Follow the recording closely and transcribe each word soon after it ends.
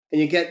and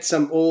you get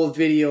some old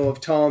video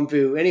of Tom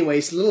Vu. Anyway,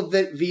 he's a little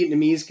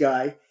Vietnamese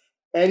guy,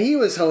 and he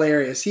was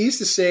hilarious. He used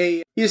to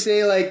say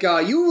like,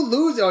 you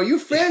loser, you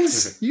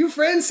friends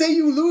say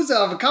you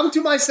loser, come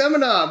to my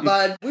seminar,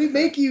 but we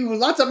make you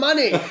lots of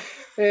money.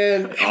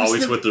 And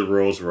always with the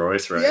Rolls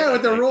Royce, right? Yeah,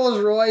 with the Rolls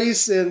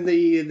Royce and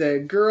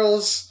the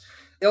girls.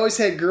 He always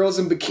had girls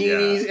in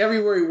bikinis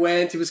everywhere he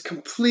went. It was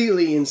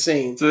completely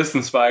insane. So this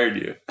inspired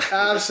you?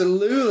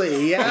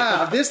 Absolutely,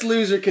 yeah. If this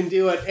loser can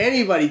do it,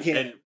 anybody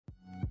can.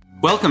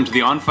 Welcome to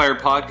the On Fire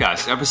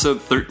Podcast,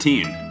 episode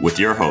 13. With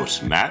your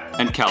hosts, Matt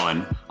and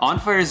Kellen. On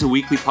Fire is a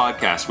weekly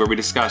podcast where we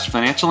discuss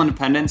financial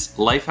independence,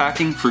 life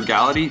hacking,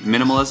 frugality,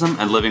 minimalism,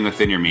 and living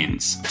within your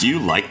means. Do you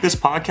like this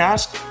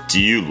podcast? Do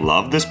you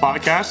love this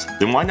podcast?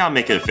 Then why not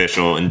make it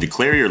official and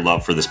declare your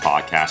love for this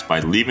podcast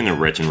by leaving a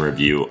written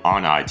review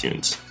on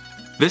iTunes?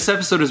 This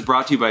episode is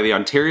brought to you by the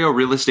Ontario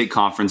Real Estate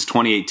Conference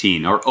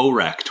 2018, or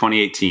OREC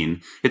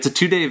 2018. It's a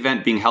 2-day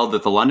event being held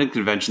at the London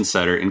Convention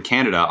Centre in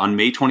Canada on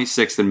May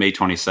 26th and May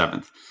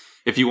 27th.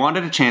 If you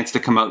wanted a chance to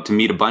come out to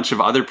meet a bunch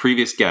of other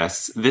previous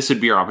guests, this would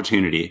be your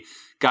opportunity.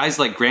 Guys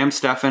like Graham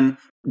Stephan,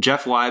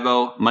 Jeff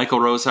Weibo, Michael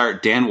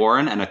Rosehart, Dan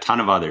Warren, and a ton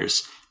of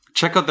others.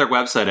 Check out their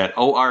website at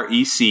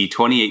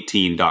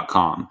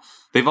orec2018.com.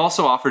 They've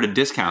also offered a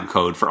discount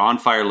code for On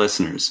Fire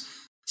listeners.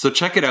 So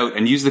check it out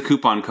and use the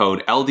coupon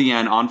code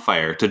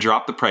LDNOnFire to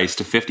drop the price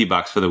to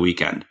 $50 for the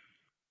weekend.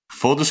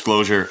 Full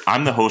disclosure,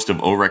 I'm the host of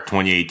OREC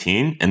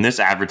 2018, and this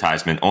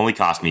advertisement only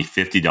cost me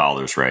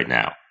 $50 right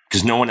now,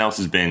 because no one else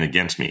is bidding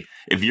against me.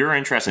 If you're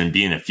interested in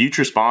being a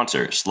future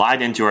sponsor,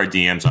 slide into our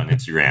DMs on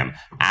Instagram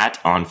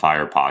at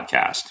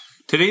OnFirePodcast.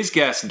 Today's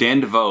guest,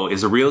 Dan DeVoe,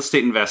 is a real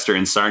estate investor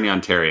in Sarnia,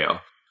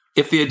 Ontario.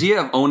 If the idea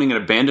of owning an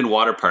abandoned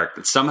water park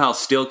that somehow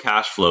still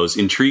cash flows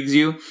intrigues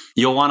you,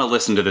 you'll want to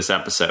listen to this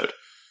episode.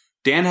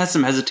 Dan has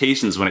some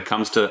hesitations when it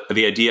comes to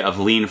the idea of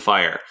lean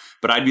fire,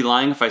 but I'd be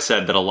lying if I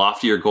said that a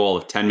loftier goal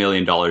of $10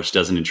 million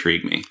doesn't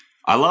intrigue me.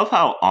 I love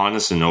how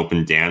honest and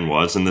open Dan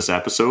was in this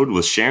episode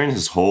with sharing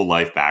his whole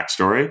life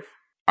backstory.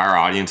 Our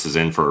audience is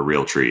in for a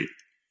real treat.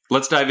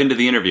 Let's dive into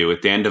the interview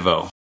with Dan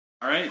DeVoe.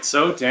 All right,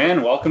 so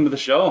Dan, welcome to the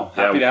show.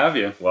 Happy to have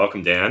you.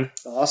 Welcome, Dan.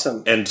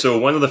 Awesome. And so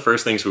one of the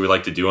first things we would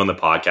like to do on the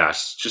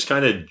podcast is just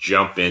kind of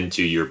jump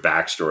into your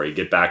backstory,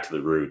 get back to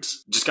the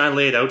roots. Just kind of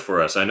lay it out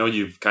for us. I know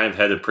you've kind of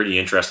had a pretty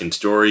interesting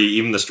story.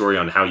 Even the story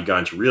on how you got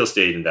into real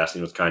estate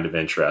investing was kind of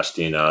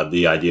interesting.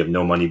 The idea of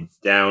no money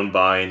down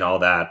buying, all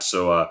that.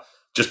 So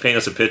just paint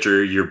us a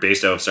picture. You're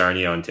based out of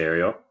Sarnia,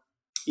 Ontario.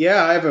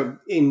 Yeah, I have an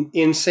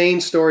insane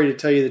story to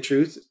tell you the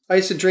truth. I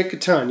used to drink a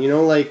ton,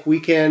 like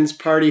weekends,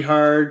 party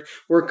hard,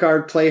 work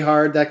hard, play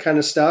hard, that kind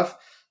of stuff.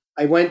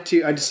 I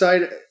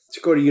decided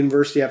to go to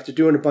university after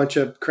doing a bunch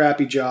of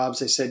crappy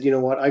jobs. I said, you know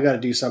what, I got to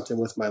do something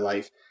with my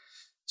life.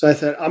 So I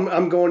thought,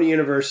 I'm going to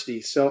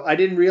university. So I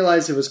didn't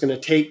realize it was going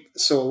to take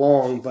so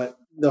long, but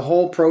the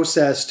whole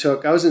process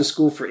I was in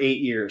school for 8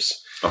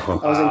 years. Oh,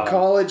 wow. I was in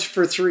college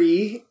for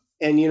 3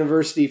 and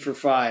university for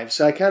 5.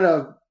 So I kind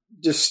of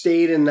just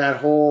stayed in that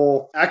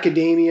whole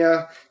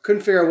academia,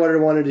 couldn't figure out what I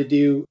wanted to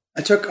do.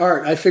 I took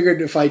art. I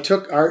figured if I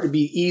took art, it'd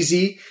be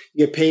easy.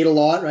 You get paid a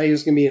lot, right? I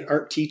was going to be an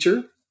art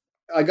teacher.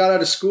 I got out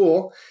of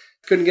school,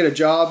 couldn't get a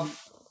job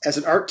as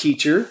an art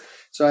teacher.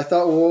 So I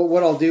thought, well,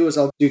 what I'll do is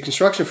I'll do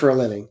construction for a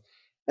living.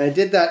 And I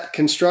did that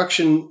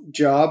construction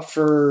job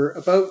for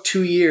about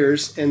 2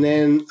 years. And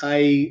then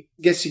I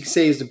guess you could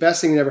say is the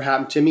best thing that ever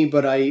happened to me,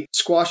 but I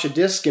squashed a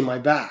disc in my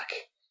back.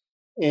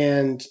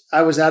 And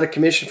I was out of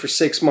commission for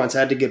 6 months. I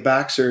had to get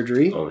back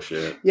surgery. Oh,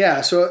 shit.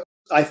 Yeah. So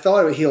I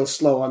thought it would heal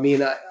slow. I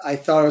mean, I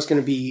thought I was going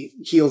to be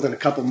healed in a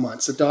couple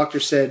months. The doctor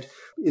said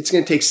it's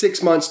going to take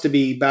 6 months to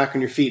be back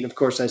on your feet. And of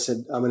course, I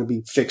said, I'm going to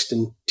be fixed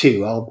in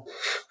 2. I'll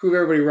prove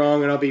everybody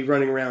wrong and I'll be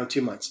running around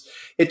 2 months.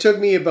 It took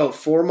me about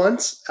 4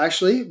 months,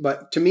 actually.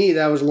 But to me,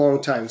 that was a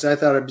long time because I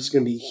thought I was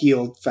going to be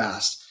healed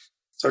fast.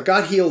 So I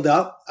got healed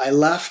up. I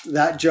left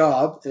that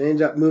job and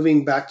ended up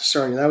moving back to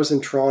Sarnia. That was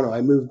in Toronto.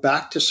 I moved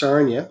back to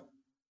Sarnia,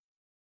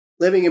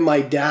 living in my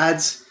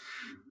dad's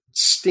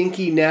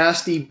stinky,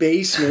 nasty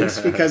basements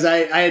because I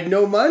had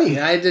no money.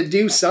 I had to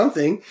do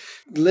something.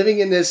 Living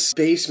in this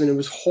basement, it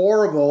was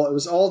horrible. It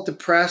was all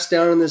depressed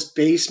down in this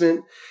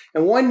basement.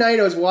 And one night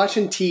I was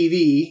watching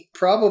TV,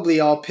 probably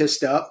all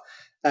pissed up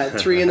at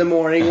 3 a.m.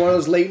 One of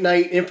those late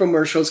night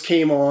infomercials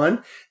came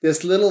on.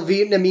 This little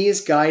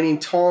Vietnamese guy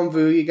named Tom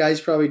Vu. You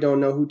guys probably don't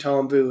know who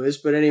Tom Vu is,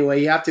 but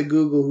anyway, you have to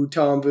Google who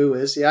Tom Vu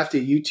is. You have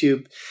to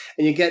YouTube,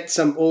 and you get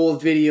some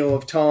old video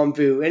of Tom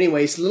Vu.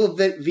 Anyway, he's a little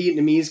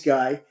Vietnamese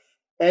guy,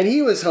 and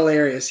he was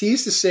hilarious. He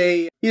used to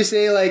say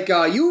like,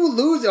 you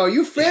loser,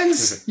 you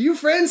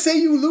friends say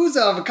you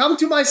loser, come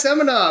to my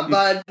seminar,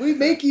 but we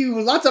make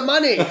you lots of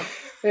money.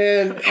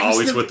 And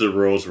always with the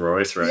Rolls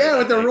Royce, right? Yeah,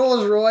 with the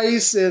Rolls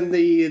Royce and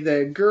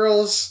the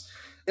girls.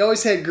 He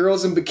always had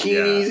girls in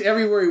bikinis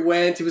everywhere he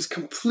went. It was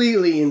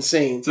completely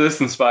insane. So this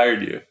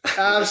inspired you?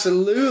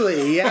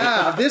 Absolutely,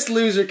 yeah. If this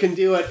loser can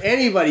do it,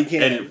 anybody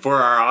can. And for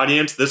our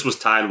audience, this was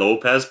Ty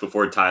Lopez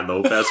before Ty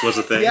Lopez was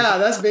a thing. Yeah,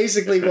 that's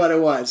basically what it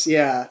was,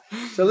 yeah.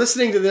 So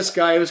listening to this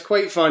guy, it was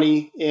quite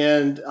funny.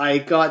 And I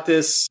got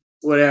this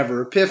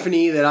whatever,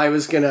 epiphany that I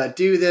was going to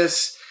do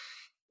this.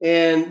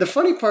 And the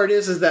funny part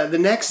is that the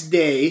next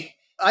day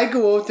I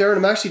go out there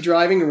and I'm actually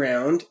driving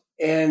around,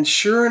 and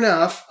sure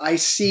enough, I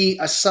see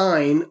a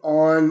sign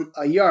on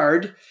a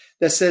yard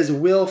that says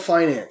Will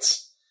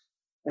Finance.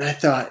 And I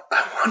thought,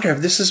 I wonder if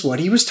this is what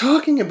he was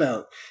talking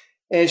about.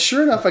 And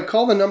sure enough, I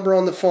called the number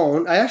on the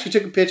phone. I actually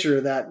took a picture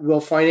of that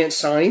Will Finance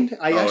sign.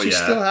 I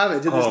still have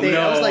it to this day.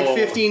 No. That was like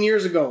 15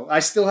 years ago. I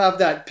still have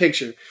that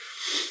picture.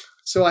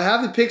 So I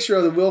have the picture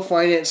of the Will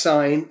Finance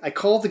sign. I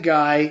called the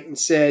guy and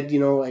said,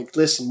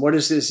 listen, what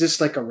is this? Is this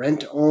like a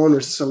rent to own or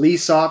is this a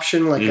lease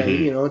option? Like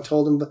I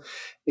told him.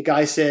 The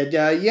guy said,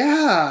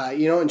 yeah,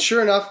 and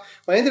sure enough,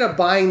 I ended up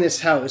buying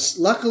this house.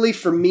 Luckily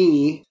for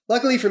me,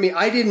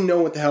 I didn't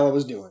know what the hell I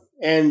was doing.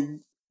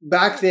 And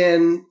back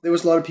then, there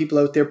was a lot of people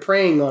out there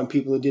preying on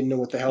people who didn't know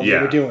what the hell they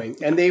were doing.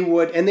 And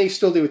they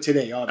still do it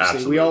today, obviously.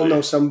 Absolutely. We all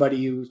know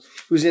somebody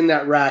who's in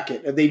that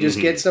racket. If they just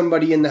get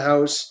somebody in the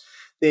house,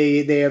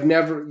 they have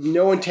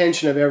no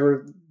intention of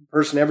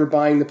ever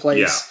buying the place.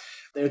 Yeah.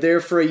 They're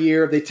there for a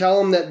year. They tell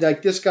them that,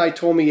 like, this guy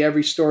told me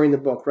every story in the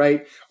book,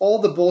 right? All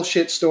the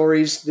bullshit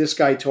stories, this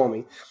guy told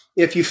me.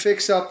 If you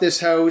fix up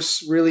this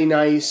house really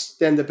nice,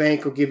 then the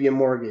bank will give you a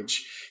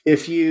mortgage.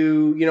 If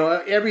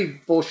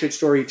every bullshit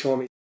story he told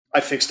me.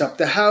 I fixed up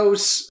the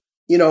house.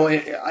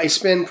 I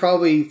spend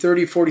probably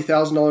 $30,000,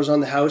 $40,000 on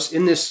the house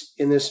in this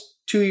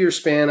 2-year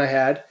span I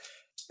had.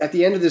 At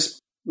the end of this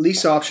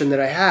lease option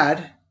that I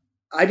had,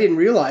 I didn't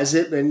realize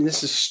it, and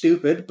this is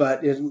stupid,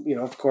 but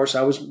of course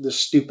I was the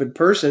stupid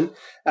person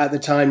at the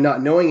time,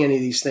 not knowing any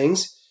of these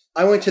things.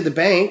 I went to the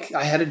bank.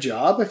 I had a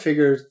job. I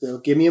figured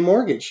they'll give me a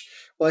mortgage.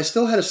 Well, I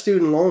still had a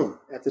student loan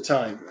at the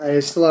time. I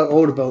still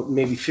owed about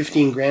maybe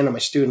 $15,000 on my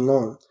student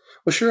loan.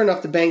 Well, sure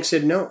enough, the bank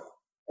said no.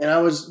 And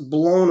I was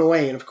blown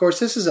away. And of course,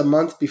 this is a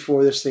month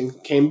before this thing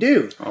came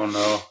due. Oh,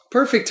 no.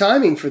 Perfect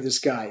timing for this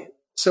guy.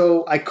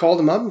 So I called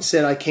him up and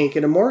said, I can't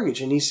get a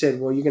mortgage. And he said,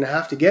 well, you're going to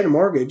have to get a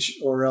mortgage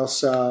or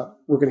else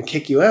we're going to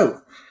kick you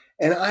out.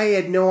 And I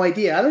had no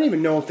idea. I don't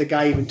even know if the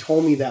guy even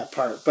told me that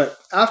part. But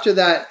after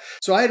that,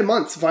 so I had a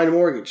month to find a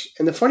mortgage.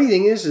 And the funny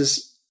thing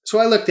is so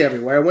I looked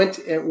everywhere.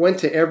 I went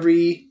to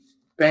every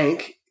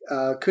bank,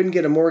 couldn't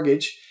get a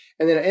mortgage.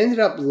 And then I ended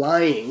up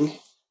lying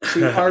to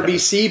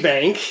RBC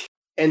Bank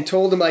and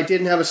told them I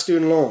didn't have a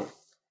student loan.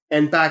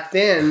 And back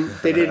then,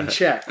 they didn't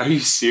check. Are you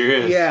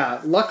serious?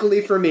 Yeah.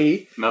 Luckily for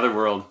me. Another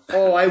world.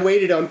 I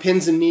waited on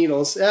pins and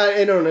needles.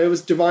 I don't know. It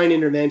was divine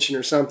intervention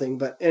or something.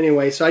 But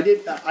anyway, so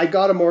I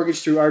got a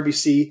mortgage through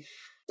RBC.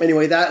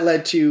 Anyway, that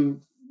led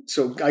to,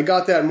 so I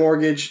got that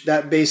mortgage.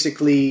 That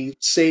basically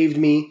saved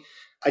me.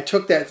 I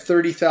took that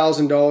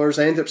 $30,000.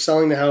 I ended up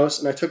selling the house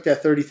and I took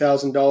that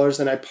 $30,000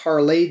 and I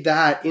parlayed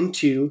that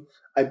into,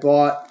 I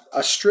bought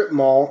a strip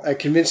mall. I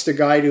convinced a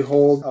guy to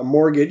hold a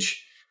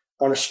mortgage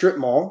on a strip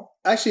mall.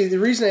 Actually, the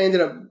reason I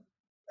ended up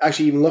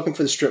actually even looking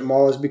for the strip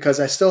mall is because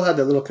I still had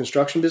that little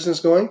construction business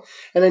going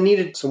and I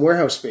needed some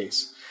warehouse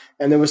space.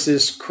 And there was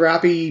this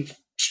crappy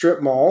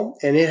strip mall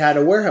and it had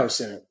a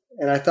warehouse in it.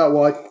 And I thought,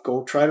 well, I'd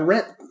go try to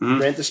rent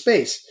the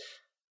space.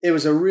 It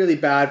was a really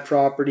bad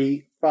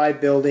property, 5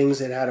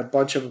 buildings. It had a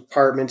bunch of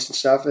apartments and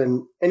stuff.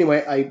 And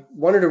anyway, I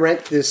wanted to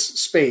rent this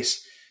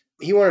space.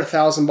 He wanted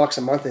 $1,000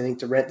 a month, I think,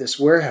 to rent this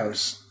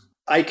warehouse.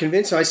 I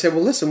convinced him. I said,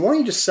 well, listen, why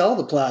don't you just sell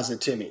the plaza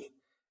to me?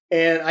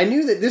 And I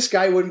knew that this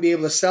guy wouldn't be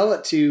able to sell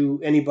it to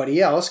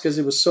anybody else because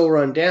it was so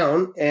run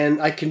down.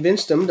 And I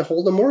convinced him to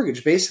hold a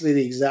mortgage, basically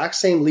the exact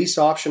same lease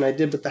option I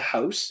did with the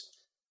house,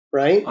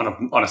 right?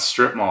 On a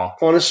strip mall.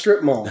 On a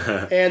strip mall.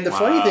 And the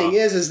funny thing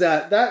is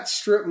that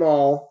strip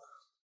mall,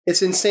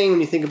 it's insane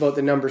when you think about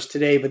the numbers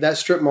today, but that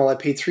strip mall I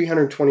paid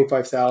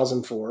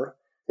 $325,000 for.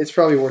 It's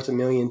probably worth $1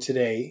 million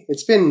today.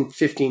 It's been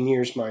 15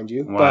 years, mind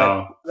you.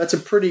 Wow. But that's a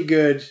pretty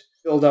good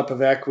build-up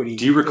of equity.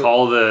 Do you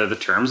recall the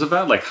terms of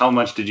that? Like, how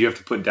much did you have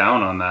to put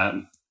down on that?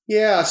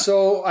 Yeah,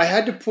 so I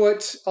had to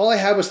put, all I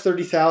had was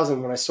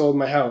 $30,000 when I sold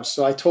my house.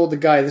 So I told the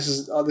guy, this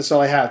is all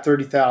I had,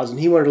 $30,000.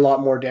 He wanted a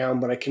lot more down,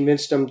 but I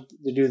convinced him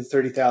to do the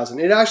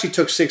 $30,000. It actually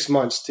took 6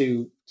 months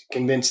to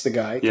convince the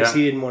guy because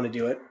he didn't want to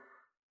do it.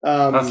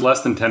 That's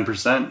less than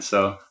 10%,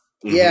 so...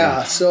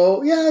 Yeah,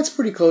 so it's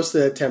pretty close to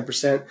that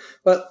 10%.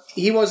 But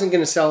he wasn't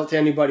going to sell it to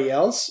anybody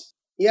else.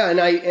 Yeah, and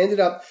I ended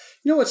up,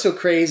 you know what's so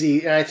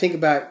crazy? And I think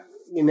about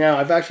now,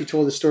 I've actually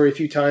told the story a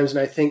few times, and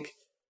I think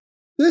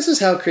this is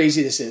how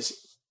crazy this is.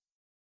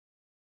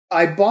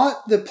 I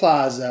bought the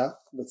plaza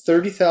with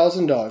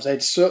 $30,000. I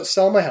had to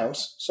sell my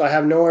house, so I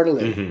have nowhere to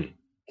live. Mm-hmm.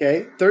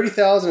 Okay,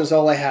 $30,000 is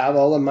all I have,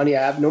 all the money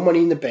I have. No money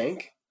in the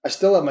bank. I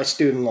still have my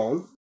student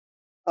loan.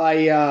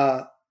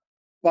 I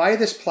buy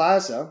this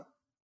plaza.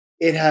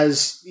 It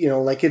has,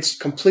 it's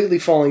completely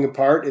falling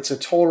apart. It's a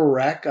total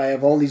wreck. I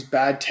have all these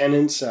bad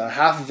tenants.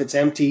 Half of it's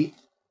empty.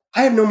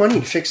 I have no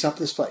money to fix up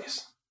this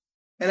place.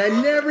 And I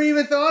never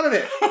even thought of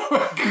it.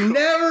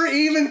 Never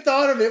even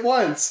thought of it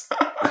once.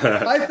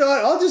 I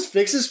thought, I'll just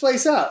fix this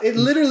place up. It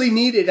literally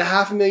needed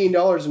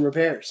 $500,000 in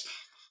repairs.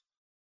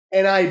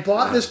 And I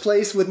bought this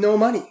place with no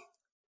money,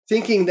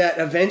 thinking that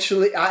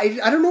eventually, I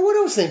don't know what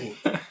I was thinking.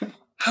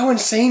 How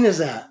insane is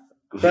that?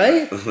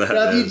 Right?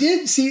 Now, if you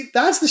did see,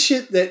 that's the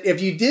shit that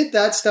if you did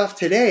that stuff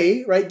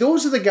today, right?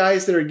 Those are the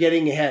guys that are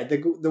getting ahead.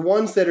 The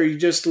ones that are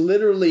just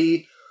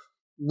literally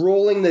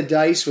rolling the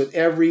dice with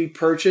every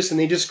purchase, and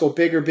they just go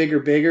bigger, bigger,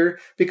 bigger.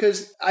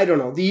 Because I don't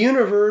know, the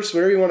universe,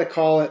 whatever you want to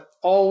call it,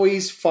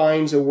 always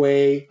finds a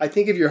way. I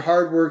think if you're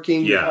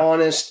hardworking, you're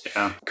honest,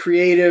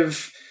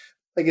 creative,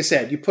 like I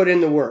said, you put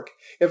in the work.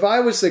 If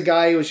I was the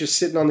guy who was just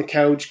sitting on the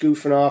couch,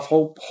 goofing off,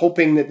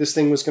 hoping that this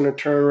thing was going to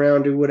turn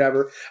around, do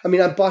whatever. I mean,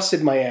 I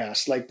busted my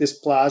ass, like this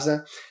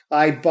plaza.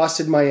 I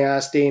busted my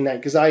ass day and night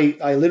because I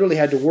literally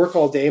had to work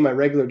all day, my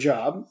regular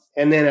job.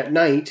 And then at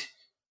night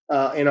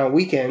and on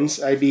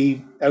weekends, I'd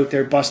be out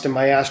there busting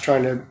my ass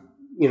trying to,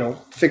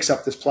 fix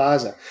up this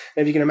plaza.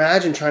 And if you can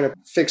imagine trying to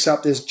fix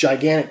up this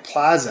gigantic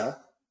plaza,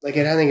 like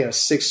I think it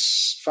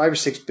has 5 or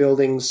 6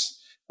 buildings,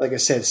 like I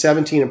said,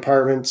 17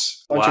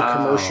 apartments, bunch of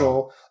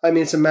commercial. I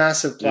mean, it's a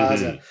massive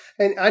plaza.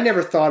 Mm-hmm. And I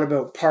never thought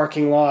about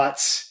parking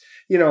lots,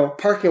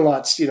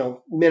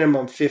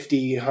 minimum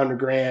 50, 100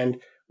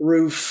 grand,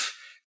 roof.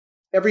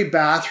 Every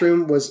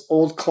bathroom was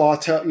old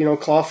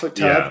clawfoot tub.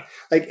 Yeah.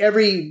 Like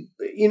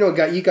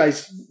you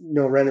guys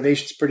know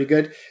renovation's pretty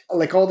good.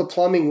 Like all the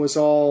plumbing was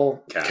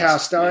all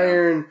cast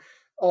iron,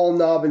 all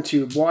knob and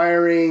tube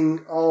wiring.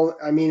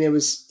 It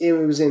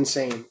was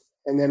insane.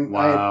 And then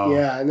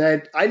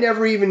I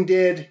never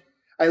even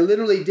I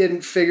literally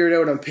didn't figure it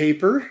out on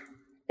paper,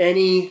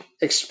 any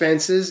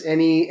expenses,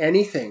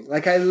 anything.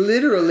 Like I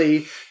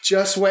literally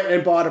just went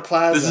and bought a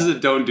plaza. This is a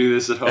don't do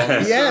this at home.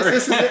 Yes,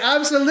 this is an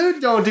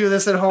absolute don't do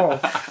this at home.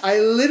 I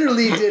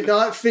literally did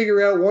not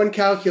figure out one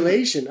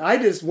calculation. I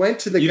just went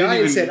to the guy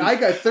and said, I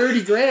got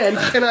 30 grand.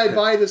 Can I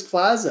buy this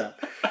plaza?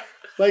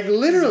 Like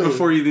literally.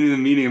 Before you knew the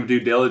meaning of due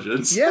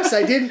diligence. Yes,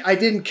 I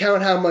didn't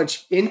count how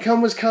much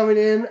income was coming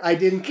in. I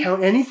didn't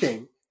count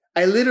anything.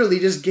 I literally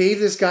just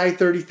gave this guy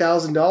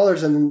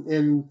 $30,000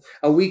 and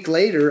a week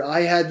later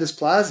I had this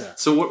plaza.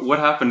 So what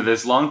happened to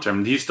this long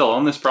term? Do you still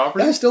own this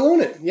property? Yeah, I still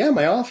own it. Yeah,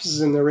 my office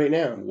is in there right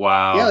now.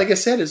 Wow. Yeah, like I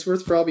said, it's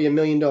worth probably $1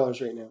 million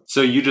right now.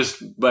 So you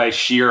just, by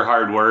sheer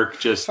hard work,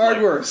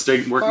 working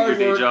your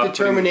day job?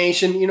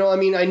 Determination.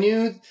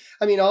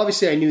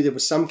 Obviously I knew there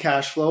was some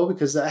cash flow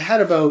because I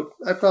had about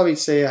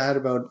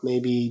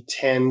maybe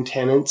 10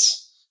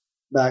 tenants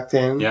back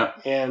then. Yeah.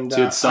 And so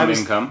you had some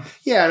income.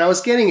 Yeah, and I was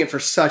getting it for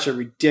such a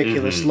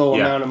ridiculous low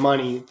amount of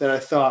money that I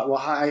thought, well,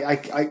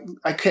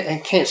 I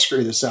can't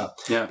screw this up.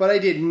 Yeah. But I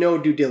did no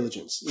due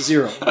diligence.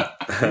 Zero.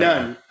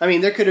 None. I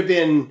mean, there could have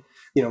been,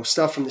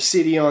 stuff from the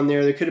city on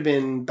there. There could have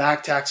been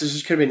back taxes.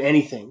 There could have been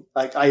anything.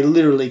 Like I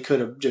literally could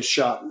have just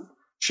shot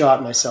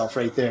myself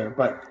right there.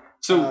 But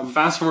so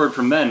fast forward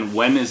from then,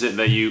 when is it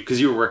that because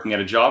you were working at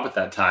a job at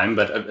that time,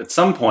 but at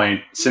some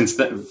point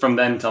from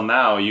then till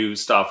now, you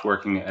stopped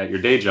working at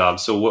your day job.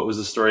 So what was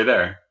the story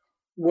there?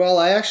 Well,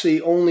 I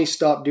actually only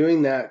stopped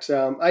doing that.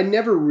 I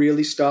never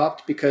really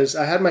stopped because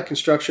I had my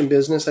construction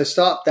business. I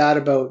stopped that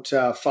about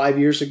 5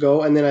 years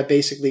ago. And then I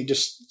basically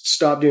just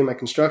stopped doing my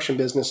construction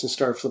business and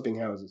started flipping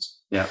houses.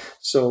 Yeah.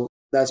 So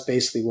that's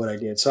basically what I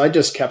did. So I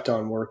just kept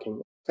on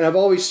working. And I've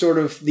always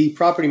the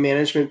property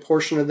management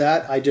portion of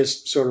that, I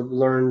just sort of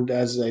learned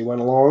as I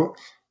went along.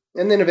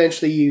 And then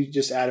eventually you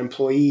just add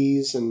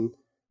employees and...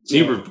 So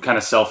you were kind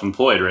of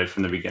self-employed right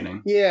from the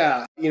beginning.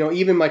 Yeah.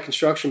 Even my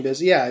construction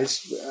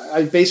business,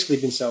 I've basically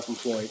been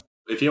self-employed.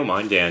 If you don't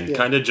mind, Dan,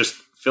 kind of just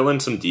fill in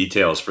some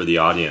details for the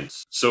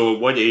audience. So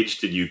what age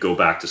did you go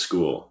back to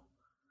school?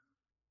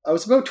 I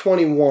was about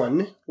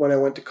 21 when I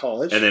went to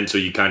college. And then so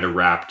you kind of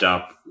wrapped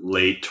up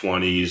late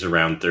 20s,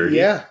 around 30?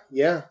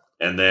 Yeah.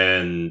 And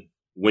then...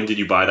 when did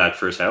you buy that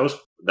first house?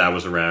 That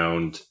was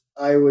around...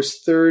 I was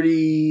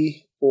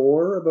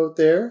 34, about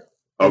there.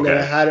 And then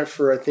I had it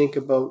for, I think,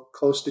 about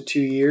close to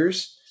 2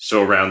 years.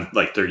 So around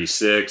like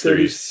 36,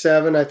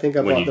 37, I think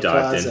I bought the plaza. When you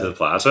dived into the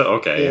plaza?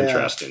 Okay,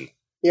 interesting.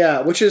 Yeah,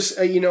 which is,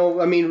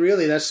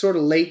 really, that's sort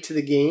of late to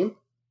the game,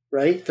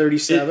 right?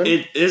 37.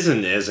 It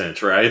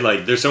isn't, right?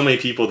 Like, there's so many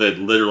people that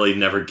literally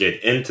never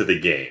get into the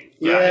game.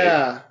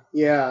 Yeah.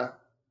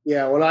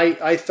 Yeah, when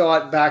I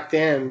thought back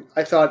then,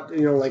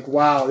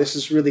 wow, this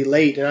is really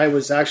late. And I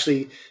was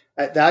actually,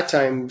 at that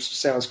time,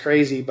 sounds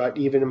crazy, but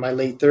even in my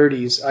late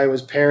 30s, I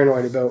was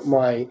paranoid about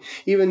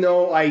even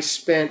though I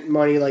spent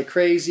money like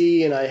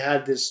crazy and I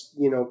had this,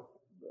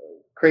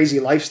 crazy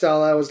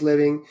lifestyle I was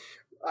living,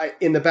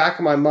 in the back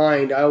of my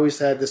mind, I always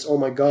had this, oh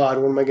my God,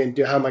 what am I going to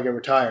do? How am I going to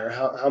retire?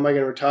 How am I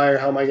going to retire?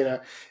 How am I going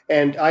to,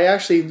 and I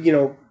actually,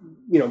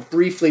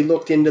 briefly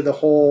looked into the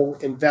whole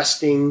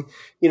investing.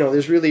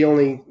 There's really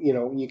only,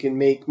 you can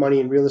make money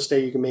in real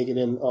estate. You can make it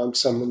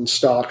in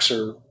stocks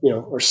or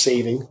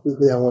saving. Who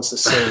the hell wants to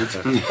save?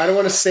 I don't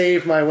want to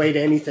save my way to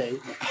anything,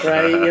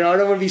 right? I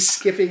don't want to be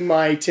skipping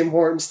my Tim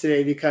Hortons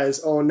today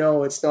because, oh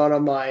no, it's not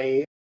on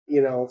my,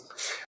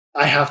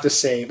 I have to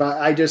save.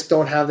 I just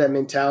don't have that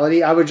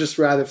mentality. I would just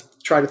rather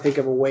try to think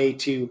of a way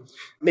to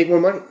make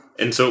more money.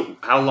 And so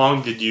how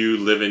long did you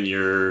live in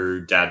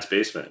your dad's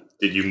basement?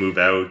 Did you move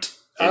out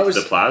into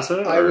the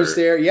plaza? I was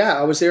there. Yeah,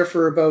 I was there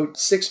for about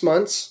 6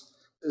 months.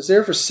 I'm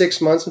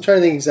trying to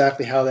think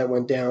exactly how that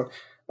went down.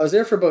 I was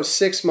there for about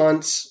 6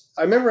 months.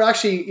 I remember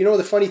actually,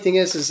 the funny thing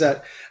is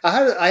that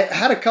I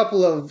had a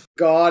couple of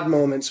God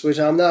moments, which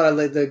I'm not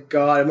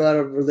I'm not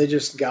a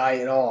religious guy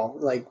at all.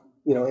 Like,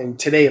 and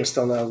today I'm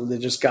still not a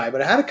religious guy,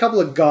 but I had a couple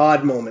of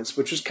God moments,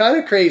 which was kind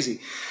of crazy.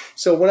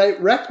 So when I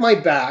wrecked my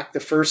back the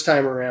first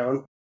time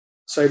around,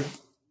 so I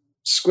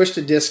squished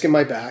a disc in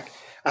my back,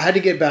 I had to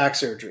get back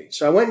surgery.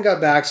 So I went and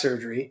got back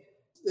surgery.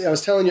 I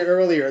was telling you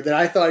earlier that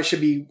I thought I should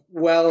be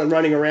well and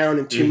running around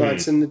in 2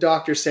 months, and the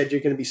doctor said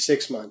you're going to be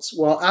 6 months.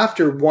 Well,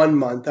 after 1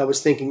 month, I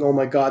was thinking, oh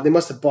my God, they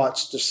must have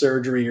botched the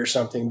surgery or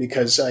something,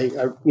 because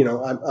I'm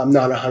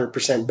not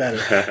 100%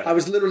 better. I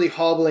was literally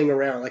hobbling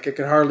around like I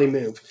could hardly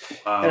move.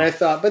 Wow. And I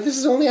thought, but this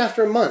is only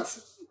after a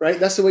month, right?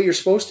 That's the way you're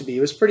supposed to be.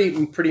 It was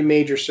pretty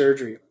major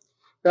surgery.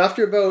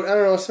 After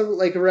about, something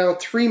like around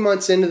 3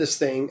 months into this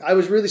thing, I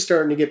was really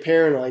starting to get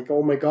paranoid. Like,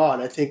 oh my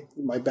God, I think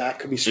my back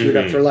could be screwed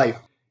up for life.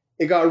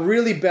 It got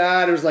really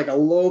bad. It was like a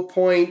low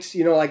point.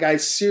 Like I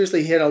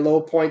seriously hit a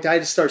low point. I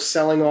had to start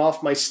selling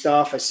off my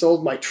stuff. I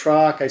sold my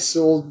truck. I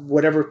sold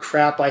whatever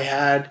crap I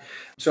had.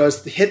 So I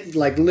was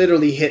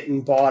literally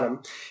hitting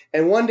bottom.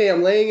 And one day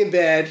I'm laying in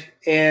bed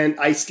and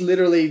I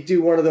literally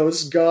do one of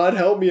those, God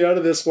help me out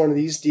of this, one of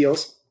these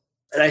deals.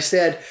 And I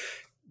said,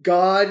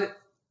 God,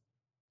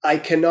 I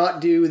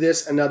cannot do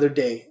this another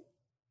day.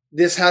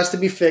 This has to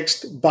be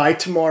fixed by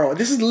tomorrow.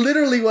 This is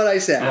literally what I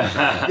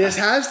said. This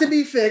has to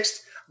be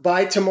fixed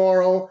by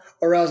tomorrow,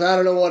 or else I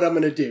don't know what I'm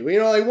going to do.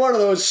 Like one of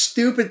those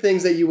stupid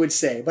things that you would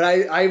say. But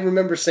I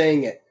remember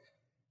saying it.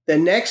 The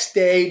next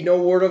day, no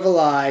word of a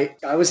lie,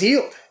 I was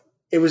healed.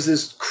 It was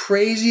this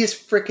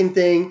craziest freaking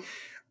thing.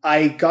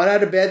 I got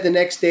out of bed the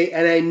next day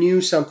and I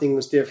knew something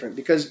was different,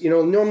 because,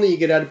 normally you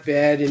get out of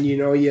bed and,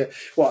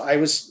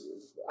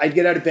 I'd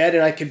get out of bed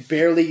and I could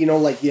barely,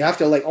 you have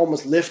to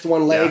almost lift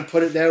one leg,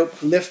 put it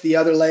out, lift the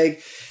other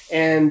leg.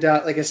 And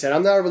like I said,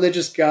 I'm not a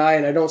religious guy,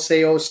 and I don't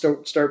say,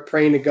 start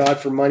praying to God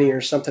for money or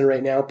something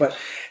right now. But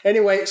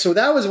anyway, so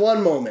that was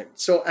one moment.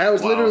 So I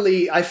was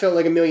I felt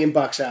like $1 million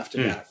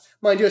after that.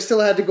 Mind you, I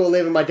still had to go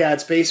live in my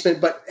dad's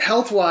basement, but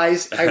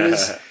health-wise, I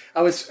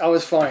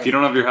was fine. If you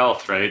don't have your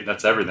health, right,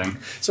 that's everything.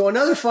 So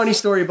another funny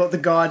story about the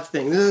God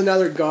thing. This is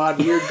another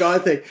weird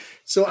God thing.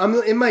 So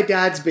I'm in my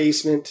dad's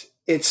basement.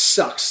 It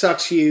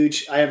sucks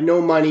huge. I have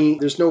no money.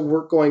 There's no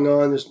work going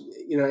on.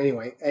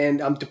 Anyway, and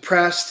I'm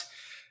depressed.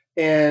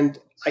 And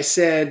I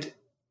said,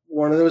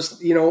 one of those,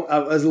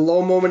 a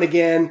low moment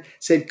again,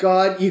 said,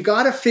 God, you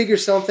got to figure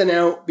something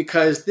out,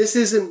 because this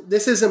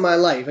isn't my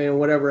life.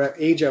 Whatever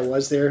age I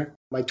was there,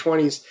 my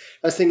 20s,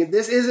 I was thinking,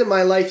 this isn't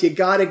my life. You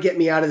got to get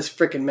me out of this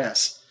freaking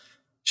mess.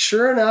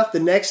 Sure enough, the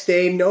next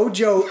day, no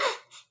joke,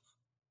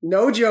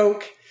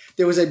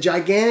 there was a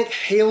gigantic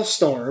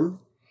hailstorm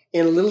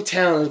in a little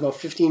town that was about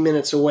 15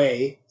 minutes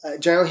away.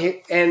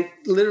 And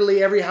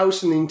literally every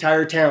house in the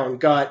entire town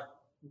got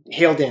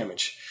hail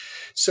damage.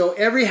 So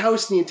every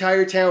house in the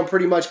entire town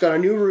pretty much got a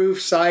new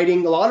roof,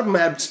 siding. A lot of them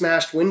had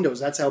smashed windows.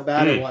 That's how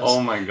bad it was.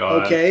 Oh, my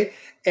God. Okay.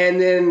 And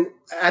then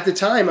at the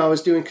time I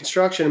was doing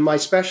construction, and my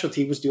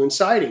specialty was doing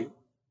siding.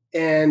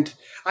 And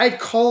I had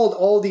called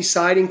all these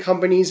siding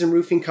companies and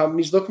roofing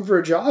companies looking for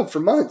a job for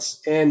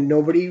months, and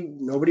nobody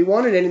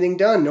wanted anything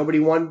done. Nobody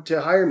wanted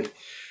to hire me.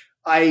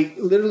 I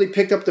literally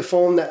picked up the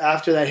phone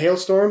after that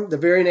hailstorm. The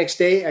very next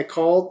day I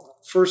called.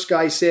 First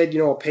guy said,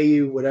 I'll pay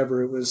you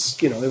whatever. It was,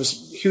 it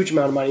was a huge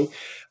amount of money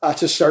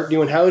to start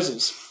doing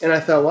houses. And I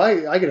thought,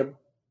 well, I got to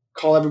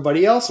call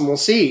everybody else and we'll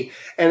see.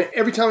 And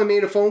every time I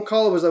made a phone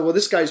call, it was like, well,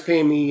 this guy's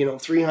paying me,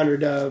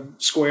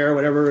 300 square,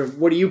 whatever.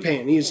 What are you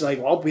paying? He's like,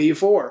 well, I'll pay you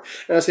 4.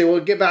 And I say, well,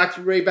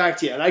 right back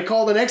to you. And I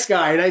call the next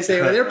guy and I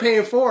say, well, they're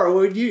paying 4. What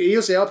would you?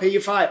 He'll say, I'll pay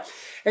you 5.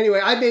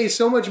 Anyway, I made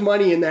so much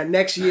money in that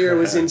next year. It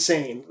was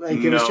insane. Like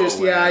it was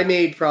just, I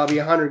made probably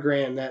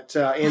 $100,000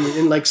 that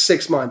in like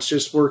 6 months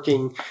just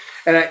working.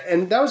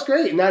 And that was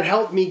great. And that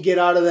helped me get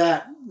out of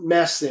that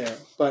mess there.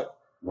 But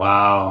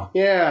wow.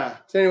 Yeah.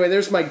 So anyway,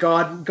 there's my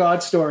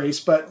God stories.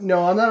 But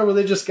no, I'm not a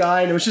religious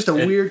guy, and it was just a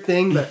weird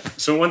thing. But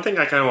so one thing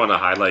I kind of want to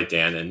highlight,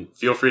 Dan, and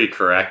feel free to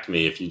correct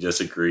me if you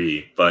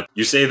disagree, but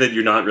you say that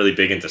you're not really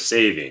big into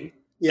saving.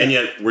 Yeah. And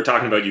yet we're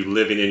talking about you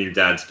living in your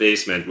dad's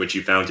basement, which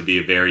you found to be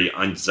a very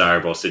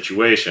undesirable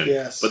situation.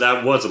 Yes. But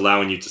that was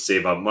allowing you to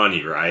save up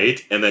money, right?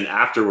 And then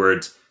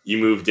afterwards, you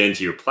moved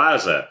into your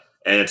plaza.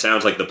 And it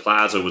sounds like the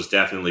plaza was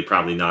definitely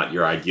probably not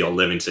your ideal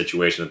living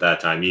situation at that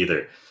time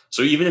either.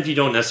 So even if you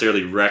don't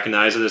necessarily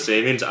recognize it as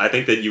savings, I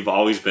think that you've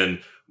always been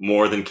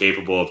more than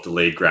capable of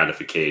delayed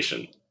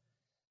gratification.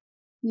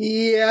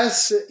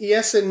 Yes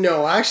and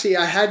no. Actually,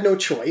 I had no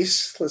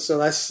choice. So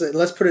let's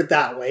put it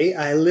that way.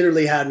 I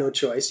literally had no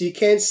choice. You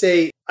can't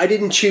say I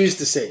didn't choose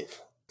to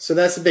save. So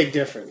that's a big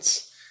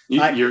difference.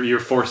 You're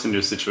forced into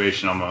a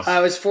situation almost. I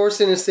was forced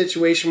into a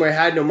situation where I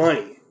had no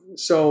money.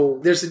 So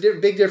there's a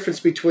big difference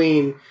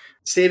between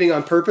saving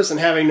on purpose and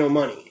having no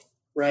money.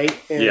 Right.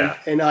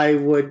 And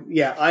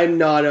I'm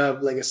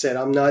not like I said,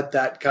 I'm not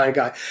that kind of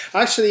guy.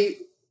 Actually,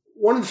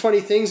 one of the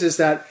funny things is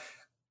that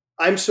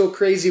I'm so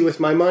crazy with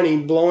my money,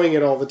 blowing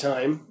it all the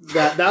time.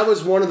 That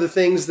was one of the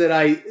things that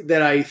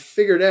I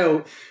figured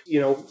out,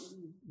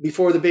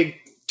 before the big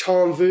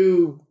Tom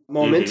Vu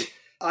moment.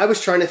 Mm-hmm. I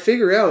was trying to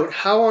figure out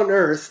how on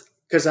earth,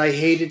 because I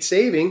hated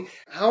saving,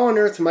 how on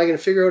earth am I going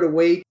to figure out a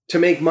way to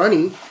make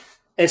money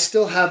and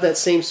still have that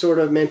same sort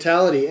of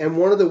mentality? And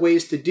one of the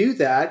ways to do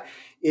that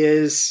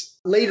is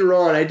later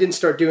on. I didn't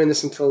start doing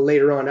this until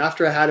later on.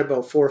 After I had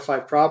about 4 or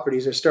 5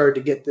 properties, I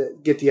started to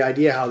get the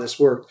idea how this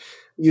worked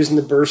using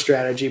the BRRRR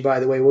strategy, by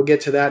the way. We'll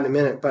get to that in a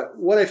minute. But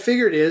what I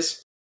figured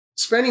is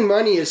spending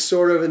money is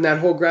sort of, in that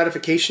whole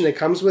gratification that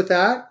comes with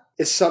that,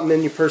 it's something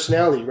in your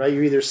personality, right?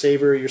 You're either a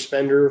saver or you're a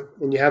spender,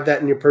 and you have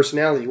that in your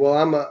personality. Well,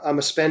 I'm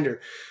a spender.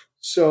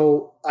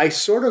 So I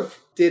sort of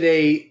did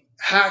a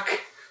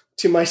hack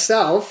to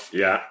myself.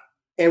 Yeah.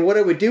 And what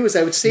I would do is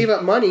I would save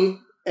up money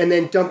and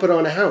then dump it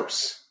on a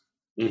house.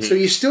 Mm-hmm. So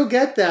you still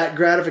get that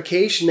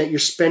gratification that you're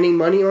spending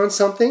money on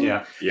something.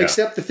 Yeah.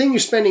 Except the thing you're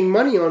spending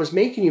money on is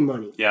making you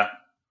money. Yeah.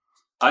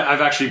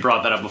 I've actually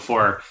brought that up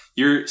before.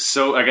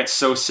 I get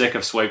so sick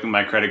of swiping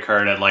my credit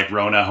card at like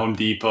Rona, Home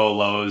Depot,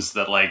 Lowe's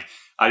that like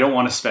I don't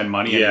want to spend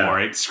money anymore.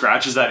 It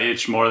scratches that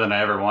itch more than I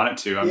ever want it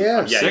to.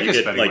 I'm sick of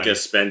spending like money. A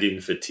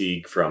spending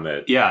fatigue from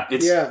it. Yeah,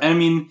 I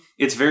mean,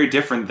 it's very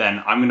different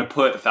than I'm going to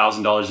put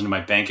 $1,000 into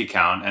my bank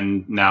account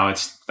and now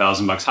it's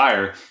 $1,000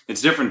 higher.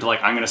 It's different to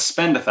like I'm going to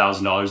spend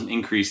 $1,000 and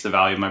increase the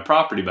value of my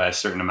property by a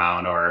certain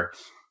amount, or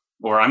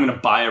I'm going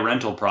to buy a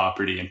rental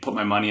property and put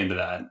my money into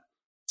that.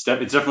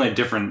 It's definitely a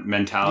different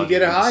mentality. You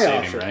get a high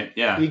saving, off it, right?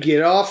 Yeah, you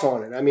get off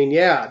on it. I mean,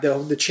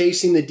 the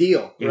chasing the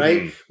deal,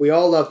 right? Mm-hmm. We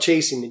all love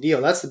chasing the deal.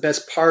 That's the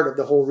best part of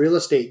the whole real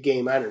estate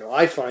game. I don't know.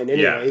 I find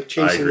anyway,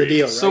 chasing the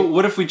deal. Right? So,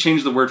 what if we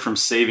change the word from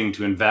saving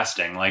to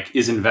investing? Like,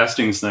 is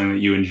investing something that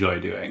you enjoy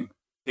doing?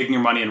 Taking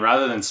your money and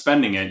rather than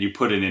spending it, you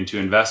put it into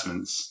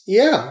investments.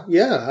 Yeah,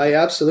 I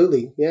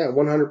absolutely,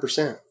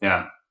 100%.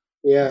 Yeah.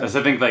 Yeah. I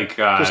think like...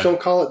 just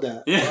don't call it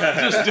that.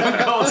 Yeah, just don't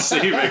call it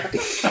saving.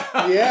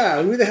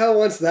 Yeah, who the hell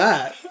wants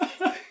that?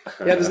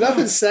 Yeah, there's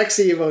nothing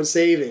sexy about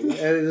saving.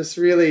 There's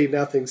really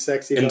nothing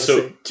sexy about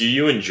saving. And so, do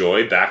you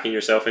enjoy backing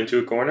yourself into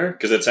a corner?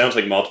 Because it sounds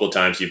like multiple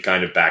times you've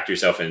kind of backed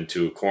yourself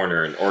into a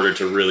corner in order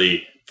to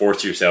really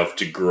force yourself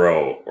to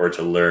grow or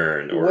to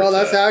learn.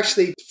 That's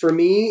actually, for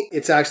me,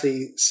 it's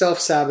actually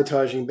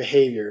self-sabotaging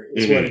behavior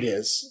is what it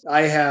is.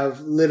 I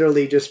have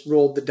literally just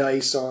rolled the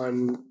dice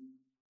on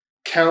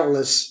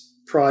countless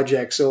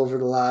projects over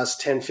the last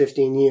 10,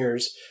 15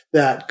 years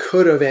that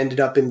could have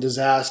ended up in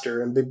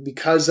disaster. And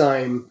because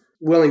I'm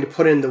willing to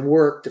put in the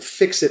work to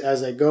fix it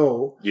as I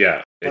go.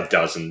 Yeah, it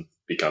doesn't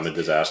become a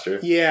disaster.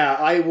 Yeah,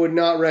 I would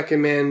not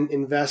recommend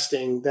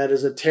investing. That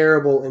is a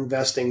terrible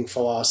investing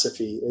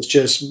philosophy. It's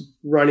just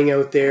running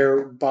out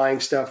there, buying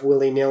stuff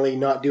willy-nilly,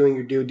 not doing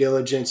your due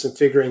diligence and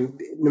figuring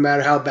no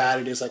matter how bad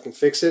it is, I can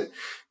fix it.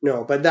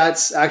 No, but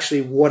that's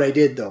actually what I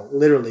did, though,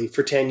 literally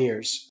for 10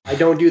 years. I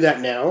don't do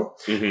that now,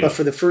 but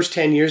for the first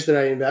 10 years that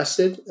I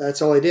invested,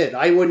 that's all I did.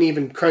 I wouldn't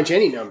even crunch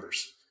any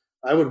numbers.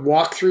 I would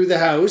walk through the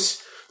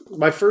house.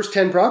 My first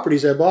 10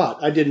 properties I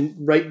bought, I didn't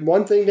write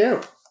one thing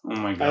down. Oh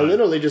my God. I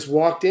literally just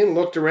walked in,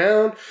 looked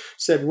around,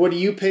 said, what do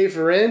you pay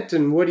for rent?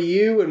 And what do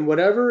you, and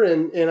whatever.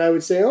 And I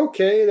would say,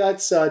 okay,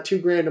 that's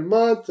 $2,000 a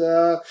month.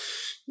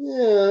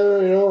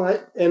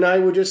 And I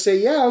would just say,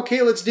 yeah,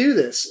 okay, let's do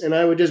this. And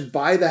I would just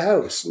buy the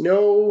house.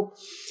 No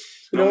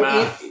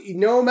math.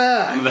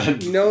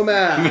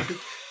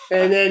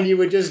 And then you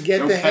would just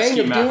get the hang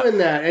of doing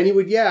that. And you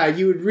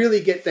would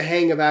really get the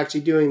hang of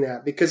actually doing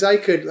that, because I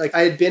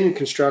had been in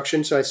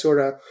construction. So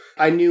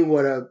I knew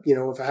what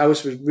if a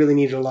house really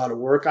needed a lot of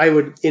work,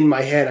 in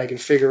my head, I could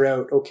figure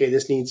out, okay,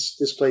 this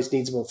place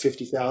needs about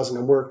 $50,000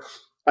 of work.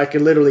 I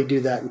could literally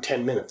do that in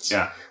 10 minutes.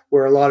 Yeah.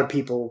 Where a lot of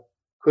people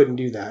couldn't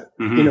do that.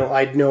 Mm-hmm.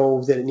 I'd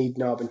know that it needed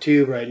knob and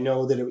tube, or I'd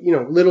know that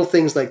little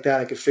things like that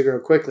I could figure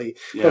out quickly.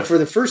 Yeah. But for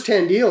the first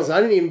 10 deals, I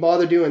didn't even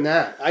bother doing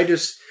that. I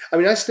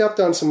stepped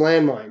on some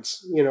landmines,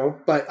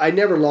 but I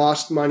never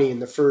lost money in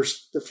the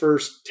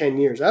first 10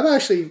 years. I've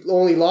actually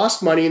only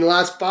lost money in the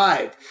last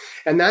 5.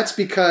 And that's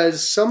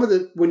because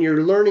when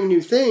you're learning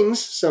new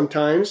things,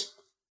 sometimes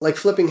like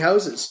flipping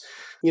houses,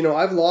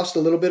 I've lost a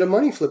little bit of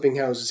money flipping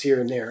houses here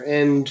and there.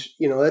 And,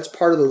 that's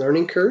part of the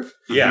learning curve.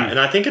 Yeah. And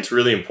I think it's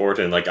really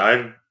important. Like,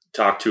 I've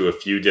talked to a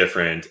few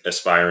different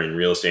aspiring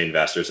real estate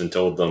investors and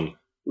told them,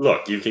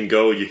 look, you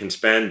can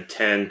spend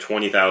 $10,000,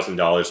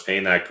 $20,000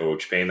 paying that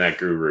coach, paying that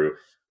guru,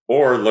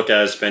 or look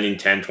at spending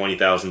 $10,000,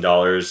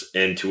 $20,000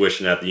 in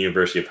tuition at the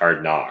University of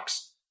Hard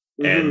Knocks.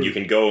 Mm-hmm. And you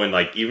can go and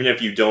even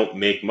if you don't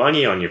make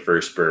money on your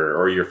first BRRRR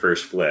or your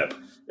first flip,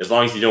 as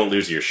long as you don't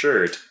lose your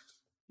shirt,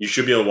 you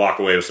should be able to walk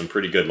away with some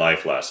pretty good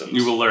life lessons.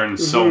 You will learn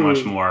so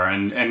much more.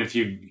 And if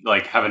you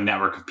have a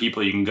network of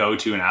people you can go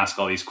to and ask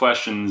all these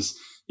questions,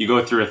 you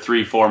go through a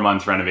 3-4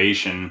 month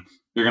renovation,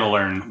 you're going to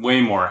learn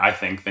way more, I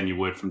think, than you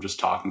would from just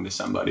talking to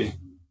somebody.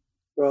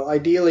 Well,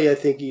 ideally, I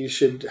think you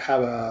should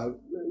have a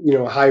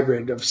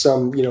hybrid of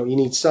some, you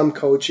need some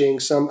coaching,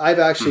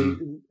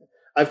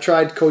 I've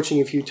tried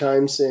coaching a few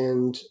times,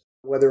 and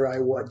whether I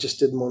just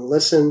didn't want to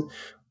listen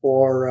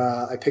or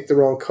I picked the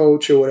wrong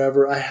coach or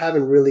whatever, I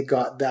haven't really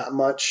got that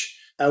much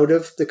out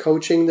of the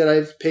coaching that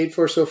I've paid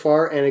for so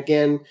far. And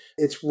again,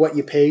 it's what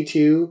you pay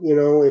to,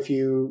 if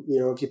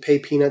you pay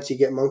peanuts, you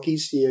get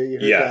monkeys. You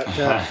heard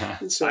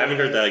that. So, I haven't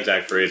heard that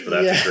exact phrase, but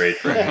that's a great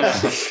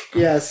phrase.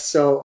 Yes.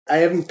 So I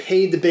haven't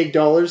paid the big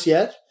dollars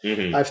yet.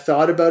 Mm-hmm. I've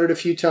thought about it a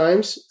few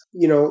times.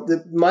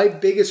 My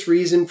biggest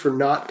reason for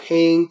not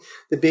paying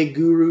the big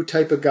guru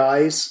type of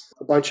guys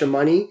a bunch of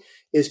money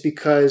is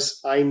because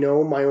I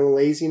know my own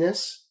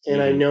laziness. And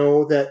I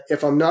know that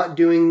if I'm not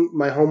doing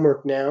my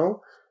homework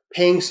now,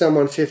 paying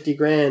someone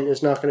 $50,000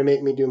 is not going to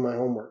make me do my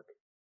homework,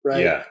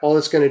 right? Yeah. All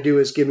it's going to do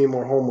is give me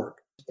more homework.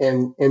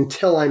 And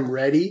until I'm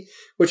ready,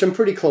 which I'm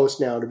pretty close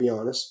now, to be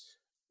honest.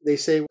 They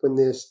say when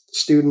the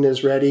student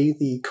is ready,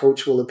 the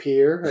coach will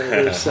appear.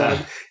 There's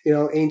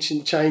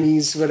ancient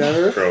Chinese,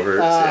 whatever.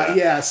 Proverbs,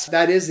 Yes,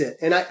 that is it.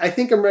 And I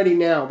think I'm ready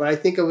now, but I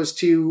think I was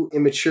too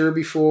immature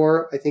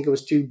before. I think I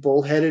was too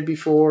bullheaded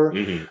before.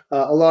 Mm-hmm.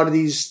 A lot of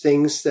these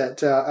things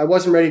that I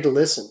wasn't ready to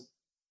listen.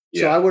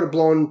 Yeah. So I would have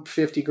blown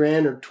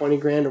 $50,000 or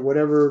 $20,000 or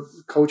whatever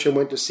coach I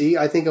went to see.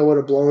 I think I would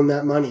have blown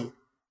that money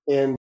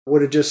and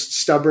would have just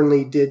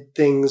stubbornly did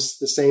things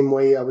the same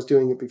way I was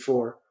doing it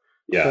before.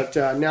 Yeah.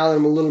 But now that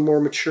I'm a little more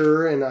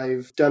mature and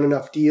I've done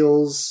enough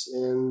deals,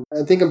 and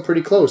I think I'm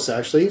pretty close,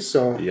 actually.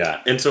 So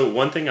yeah. And so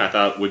one thing I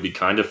thought would be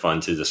kind of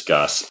fun to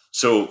discuss.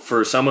 So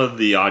for some of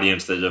the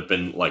audience that have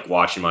been like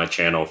watching my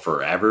channel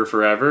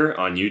forever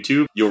on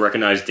YouTube, you'll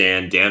recognize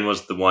Dan. Dan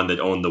was the one that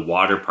owned the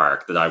water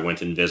park that I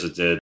went and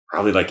visited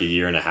probably like a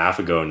year and a half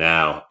ago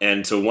now.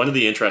 And so one of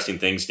the interesting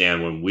things,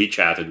 Dan, when we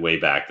chatted way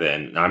back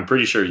then, and I'm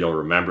pretty sure you'll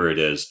remember it,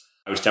 is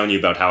I was telling you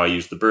about how I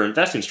used the BRRRR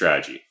investing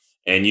strategy.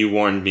 And you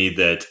warned me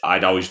that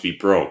I'd always be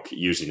broke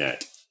using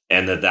it.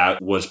 And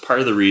that was part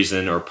of the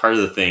reason or part of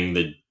the thing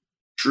that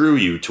drew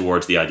you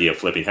towards the idea of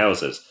flipping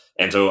houses.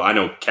 And so I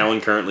know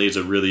Kellen currently is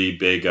a really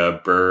big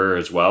BRRRR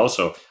as well.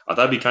 So I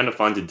thought it'd be kind of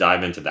fun to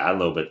dive into that a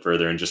little bit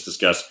further and just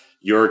discuss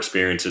your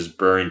experiences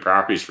BRRRRing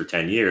properties for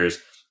 10 years.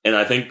 And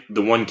I think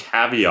the one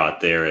caveat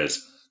there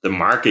is the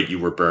market you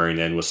were BRRRRing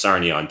in was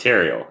Sarnia,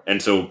 Ontario.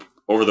 And so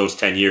over those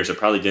 10 years, it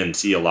probably didn't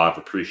see a lot of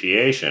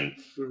appreciation.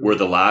 Mm-hmm. Where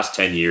the last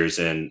 10 years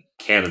in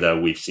Canada,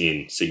 we've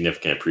seen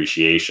significant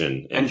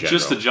appreciation in general.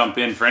 Just to jump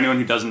in, for anyone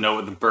who doesn't know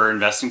what the BRRRR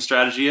investing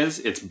strategy is,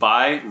 it's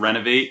buy,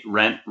 renovate,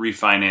 rent,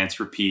 refinance,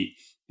 repeat.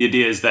 The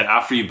idea is that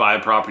after you buy a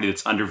property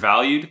that's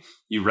undervalued,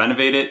 you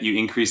renovate it, you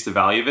increase the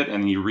value of it,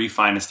 and you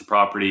refinance the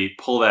property,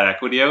 pull that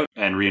equity out,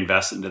 and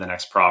reinvest it into the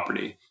next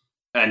property.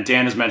 And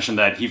Dan has mentioned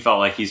that he felt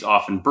like he's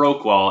often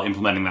broke while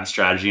implementing that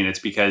strategy, and it's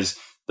because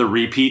the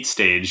repeat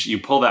stage, you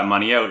pull that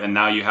money out and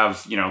now you have,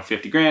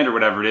 $50,000 or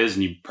whatever it is,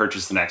 and you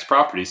purchase the next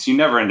property. So you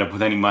never end up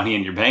with any money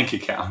in your bank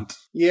account.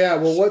 Yeah.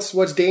 Well,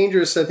 what's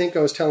dangerous, I think I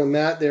was telling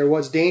Matt there,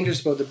 what's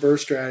dangerous about the BRRRR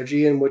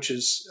strategy, and which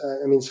is,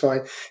 it's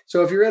fine.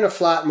 So if you're in a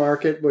flat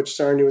market, which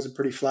Sarnia was a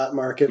pretty flat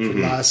market for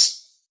the last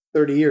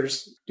 30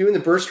 years, doing the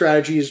BRRRR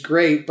strategy is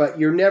great, but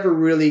you're never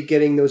really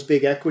getting those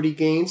big equity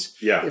gains.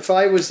 Yeah. If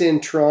I was in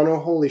Toronto,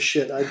 holy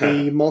shit, I'd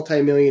be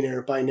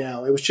multimillionaire by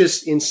now. It was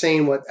just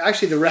insane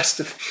actually the rest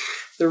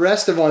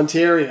of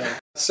Ontario.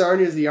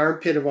 Sarnia is the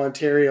armpit of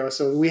Ontario,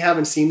 so we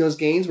haven't seen those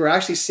gains. We're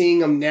actually seeing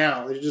them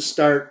now. They just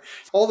start.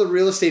 All the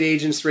real estate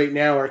agents right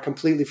now are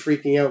completely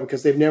freaking out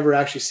because they've never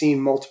actually seen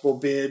multiple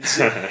bids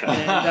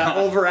and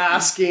over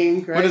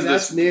asking. Right? What is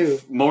That's this? New.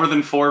 More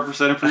than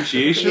 4%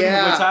 appreciation?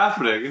 Yeah. What's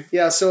happening?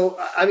 Yeah, so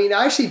I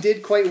actually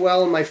did quite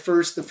well in the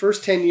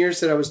first 10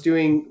 years that I was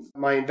doing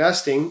my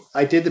investing.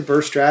 I did the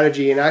BRRRR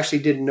strategy and I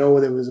actually didn't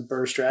know that it was a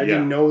BRRRR strategy. I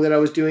didn't know that I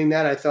was doing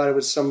that. I thought it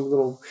was some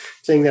little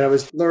thing that I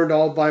learned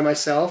all by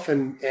myself,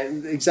 and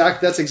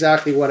that's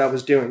exactly what I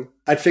was doing.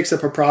 I'd fix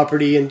up a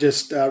property and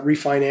just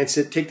refinance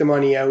it, take the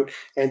money out,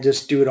 and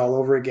just do it all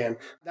over again.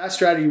 That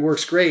strategy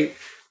works great,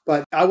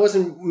 but I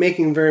wasn't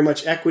making very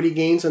much equity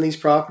gains on these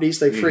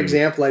properties. Like, for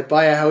example, I'd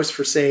buy a house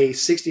for, say,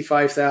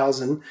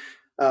 $65,000,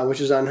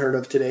 which is unheard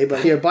of today.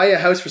 But buy a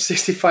house for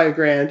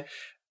 $65,000.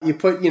 You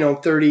put,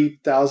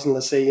 30,000,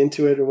 let's say,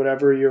 into it or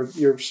whatever,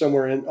 you're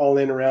somewhere all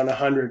in around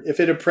 100. If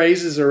it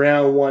appraises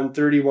around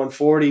 130,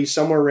 140,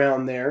 somewhere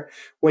around there,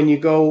 when you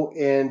go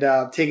and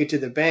take it to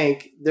the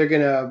bank, they're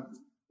going to,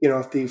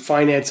 if the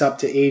finance up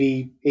to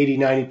 80,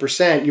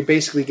 90%, you're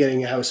basically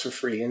getting a house for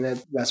free.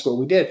 And that's what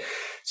we did.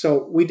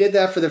 So we did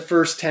that for the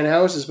first 10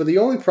 houses. But the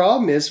only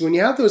problem is when you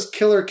have those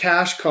killer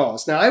cash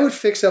calls. Now, I would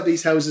fix up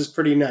these houses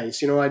pretty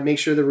nice. I'd make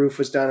sure the roof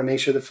was done and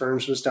make sure the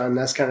furnace was done,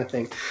 that kind of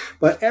thing.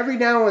 But every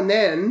now and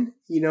then,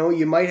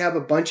 you might have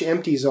a bunch of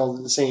empties all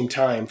at the same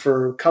time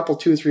for a couple,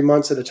 2-3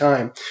 months at a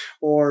time.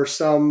 Or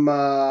some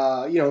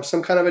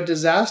kind of a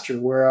disaster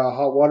where a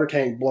hot water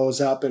tank blows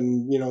up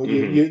and,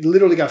 you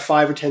literally got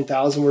 5,000 or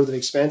 10,000 worth of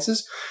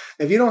expenses.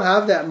 If you don't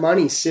have that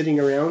money sitting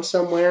around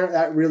somewhere,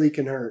 that really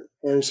can hurt.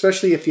 And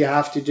especially if you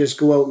have to just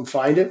go out and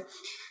find it.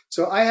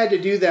 So I had to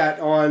do that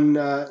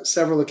on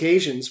several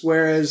occasions.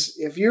 Whereas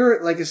if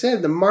you're, like I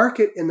said, the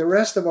market in the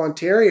rest of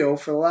Ontario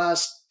for the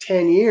last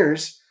 10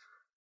 years,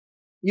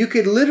 you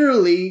could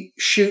literally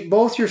shoot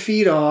both your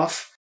feet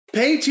off,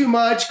 pay too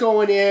much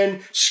going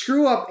in,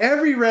 screw up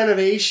every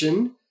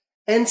renovation,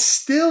 and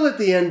still at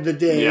the end of the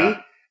day,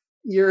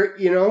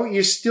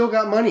 you still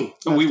got money.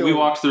 We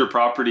walked through a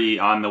property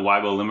on the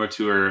Weibo Limo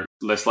Tour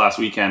this last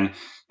weekend,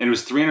 and it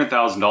was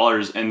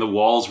 $300,000, and the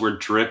walls were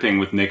dripping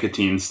with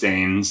nicotine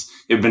stains.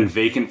 It had been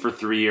vacant for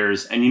 3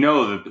 years, and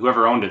that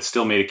whoever owned it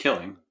still made a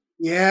killing.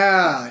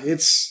 Yeah,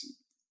 it's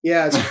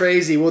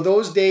crazy. Well,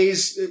 those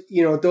days are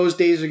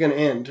going to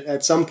end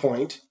at some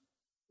point.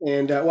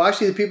 And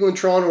actually, the people in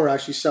Toronto are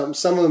actually some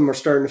of them are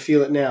starting to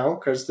feel it now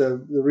because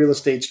the real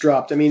estate's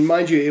dropped. I mean,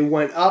 mind you, it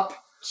went up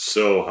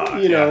so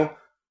high,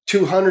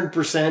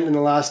 200% in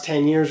the last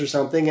 10 years or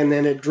something, and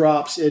then it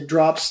drops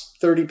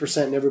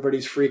 30%, and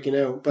everybody's freaking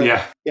out.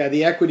 But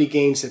the equity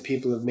gains that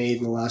people have made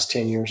in the last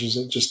 10 years is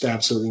just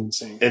absolutely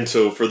insane. And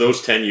so for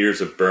those 10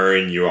 years of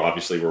Burn, you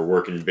obviously were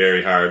working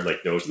very hard,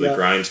 like nose to the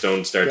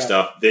grindstone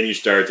stuff. Then you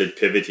started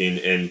pivoting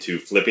into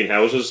flipping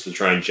houses to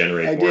try and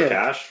generate more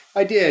cash.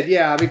 I did,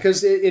 yeah,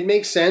 because it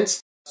makes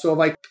sense. So if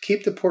I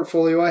keep the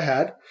portfolio I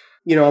had,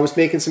 I was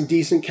making some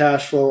decent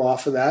cash flow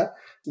off of that.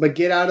 But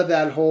get out of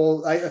that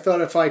whole, I thought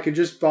if I could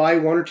just buy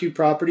 1 or 2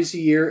 properties a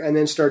year and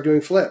then start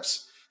doing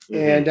flips.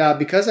 Mm-hmm. And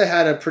because I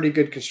had a pretty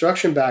good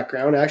construction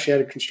background, I actually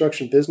had a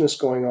construction business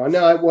going on.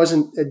 Now, I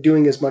wasn't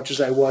doing as much as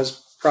I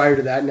was prior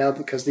to that now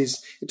because it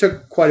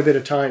took quite a bit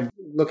of time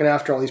looking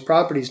after all these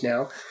properties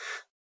now.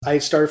 I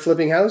started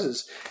flipping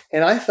houses.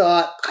 And I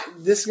thought,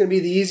 this is going to be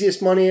the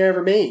easiest money I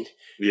ever made.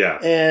 Yeah.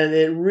 And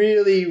it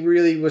really,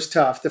 really was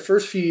tough. The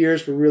first few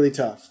years were really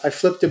tough. I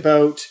flipped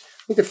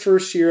the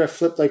first year I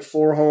flipped like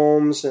 4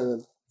 homes,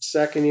 and the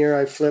second year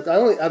I flipped.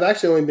 I've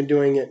actually only been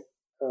doing it.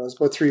 It's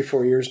about 3 or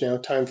 4 years now.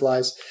 Time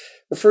flies.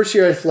 The first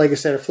year, like I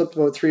said, I flipped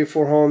about 3 or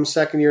 4 homes.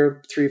 Second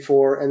year, 3 or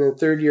 4, and then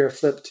third year I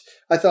flipped.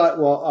 I thought,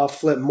 well, I'll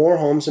flip more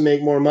homes and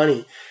make more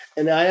money.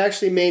 And I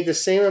actually made the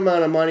same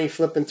amount of money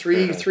flipping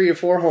 3 or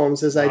 4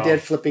 homes as I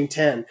did flipping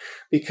 10,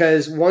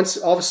 because once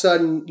all of a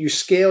sudden you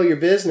scale your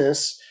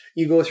business,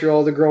 you go through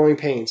all the growing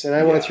pains. And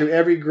I went through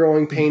every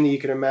growing pain that you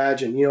can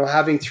imagine,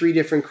 having 3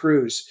 different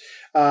crews.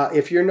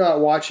 If you're not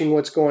watching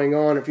what's going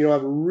on, if you don't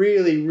have a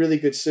really, really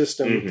good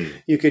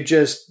system, you could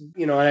just,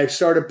 and I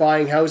started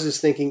buying houses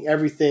thinking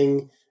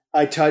everything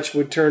I touched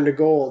would turn to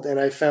gold. And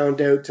I found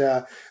out,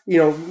 we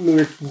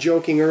were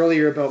joking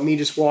earlier about me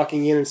just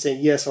walking in and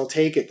saying, yes, I'll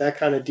take it, that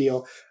kind of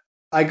deal.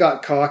 I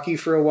got cocky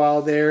for a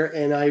while there,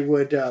 and I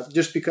would,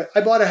 just because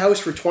I bought a house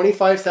for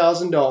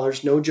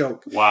 $25,000, no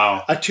joke.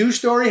 Wow. A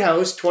 2-story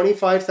house,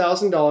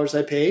 $25,000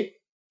 I paid.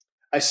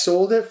 I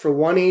sold it for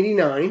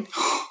 $189,000.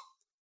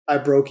 I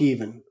broke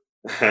even.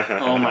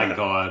 Oh my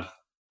God.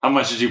 How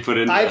much did you put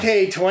in? I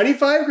paid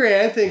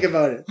 $25,000. Think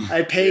about it.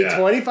 I paid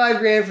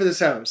 $25,000 for this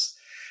house.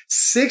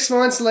 6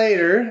 months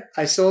later,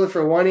 I sold it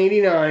for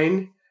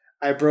 $189,000.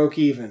 I broke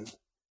even.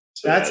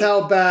 That's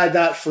how bad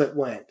that flip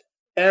went.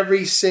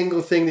 Every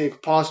single thing that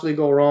could possibly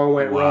go wrong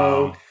went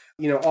wrong.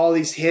 All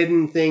these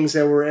hidden things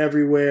that were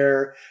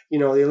everywhere. The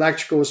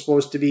electrical was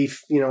supposed to be,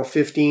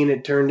 15,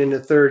 it turned into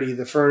 30.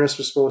 The furnace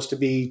was supposed to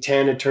be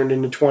 10, it turned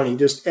into 20.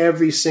 Just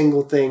every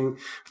single thing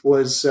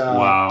was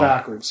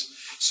backwards.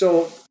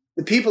 So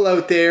the people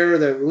out there,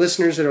 the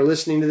listeners that are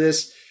listening to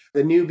this,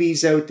 the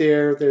newbies out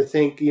there that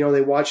think,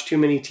 they watch too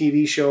many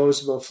TV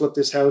shows about flip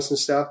this house and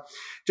stuff.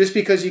 Just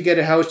because you get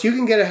a house, you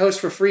can get a house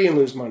for free and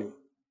lose money,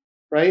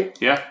 right?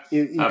 Yeah,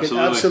 you can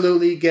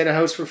absolutely get a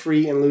house for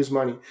free and lose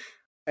money.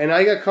 And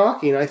I got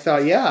cocky and I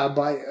thought,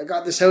 I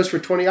got this house for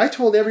 20. I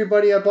told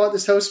everybody I bought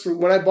this house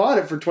when I bought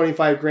it for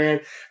 $25,000.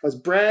 I was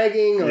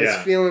bragging. I was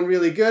feeling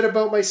really good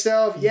about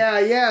myself.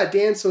 Yeah,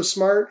 Dan's so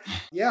smart.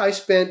 Yeah,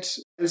 it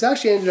was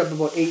actually ended up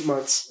about 8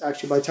 months,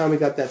 actually, by the time we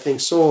got that thing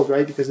sold,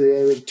 right? Because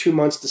it had 2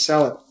 months to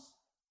sell it.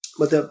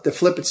 But the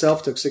flip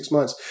itself took 6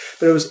 months.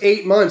 But it was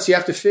 8 months. You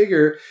have to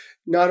figure,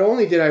 not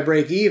only did I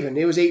break even,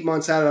 it was 8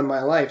 months out of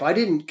my life. I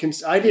didn't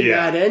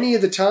add any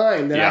of the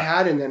time that I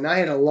had in it. And I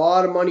had a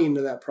lot of money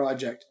into that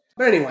project.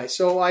 But anyway,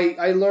 so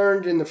I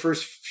learned in the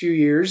first few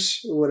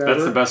years, whatever.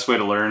 That's the best way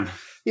to learn.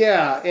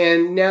 Yeah.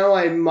 And now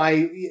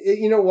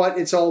you know what?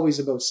 It's always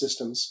about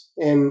systems.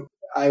 And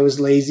I was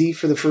lazy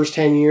for the first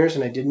 10 years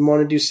and I didn't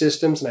want to do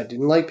systems and I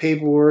didn't like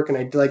paperwork and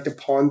I'd like to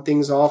pawn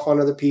things off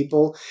on other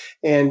people.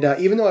 And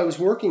even though I was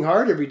working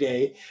hard every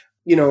day,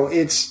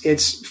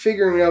 it's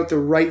figuring out the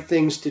right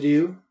things to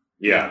do.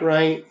 Yeah.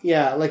 Right.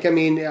 Yeah. Like, I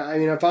mean,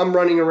 if I'm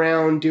running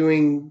around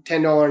doing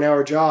 $10 an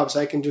hour jobs,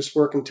 I can just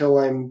work until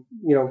I'm,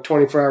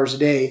 24 hours a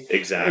day.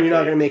 Exactly. And you're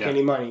not going to make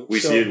any money. We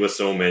see it with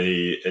so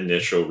many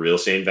initial real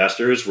estate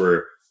investors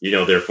where,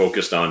 they're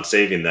focused on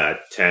saving that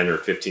 $10 or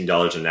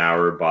 $15 an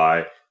hour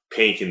by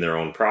painting their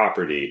own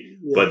property.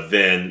 Yeah. But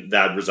then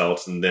that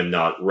results in them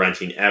not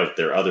renting out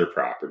their other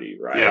property.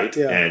 Right.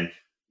 Yeah. And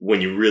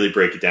when you really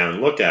break it down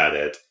and look at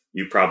it,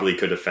 you probably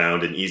could have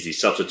found an easy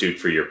substitute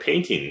for your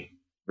painting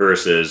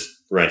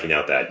versus renting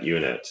out that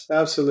unit.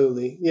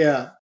 Absolutely.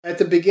 Yeah. At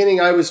the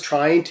beginning, I was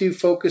trying to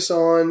focus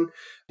on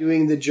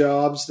doing the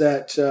jobs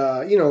that,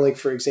 like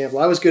for example,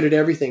 I was good at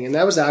everything. And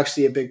that was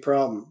actually a big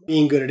problem,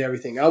 being good at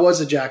everything. I was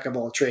a jack of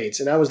all trades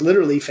and I was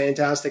literally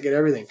fantastic at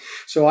everything.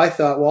 So I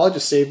thought, well, I'll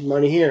just save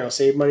money here. I'll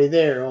save money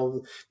there.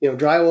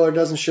 Drywaller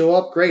doesn't show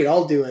up. Great.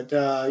 I'll do it.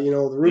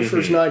 The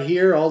roofer's not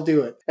here. I'll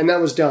do it. And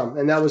that was dumb.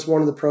 And that was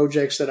one of the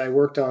projects that I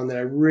worked on that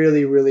I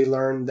really, really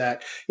learned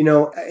that,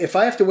 if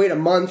I have to wait a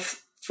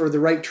month for the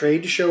right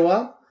trade to show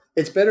up,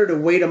 it's better to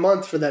wait a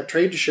month for that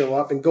trade to show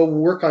up and go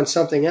work on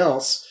something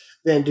else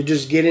than to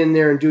just get in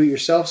there and do it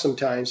yourself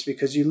sometimes,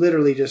 because you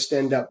literally just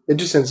ends up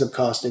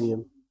costing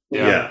you.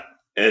 Yeah.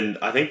 And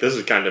I think this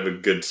is kind of a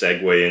good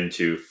segue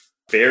into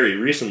very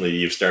recently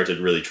you've started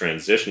really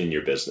transitioning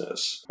your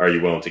business. Are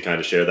you willing to kind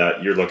of share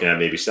that? You're looking at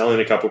maybe selling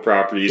a couple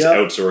properties,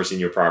 outsourcing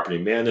your property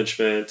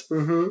management.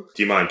 Mm-hmm.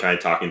 Do you mind kind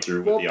of talking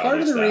through with the audience? Well,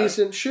 part of the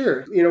reason,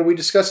 sure. We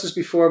discussed this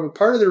before, but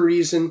part of the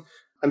reason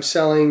I'm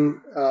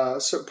selling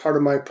part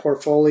of my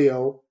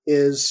portfolio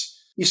is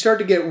you start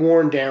to get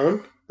worn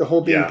down, the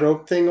whole being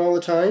broke thing all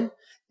the time.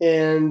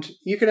 And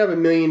you could have $1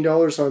 million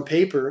on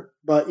paper,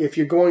 but if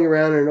you're going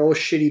around in an old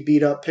shitty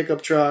beat up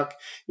pickup truck,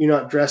 you're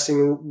not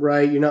dressing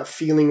right, you're not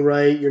feeling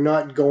right, you're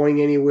not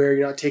going anywhere,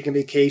 you're not taking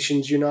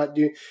vacations, you're not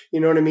doing, you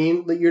know what I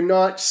mean? Like you're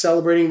not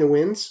celebrating the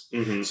wins.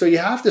 Mm-hmm. So you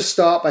have to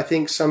stop, I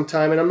think,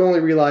 sometime. And I'm only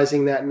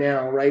realizing that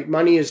now, right?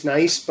 Money is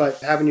nice, but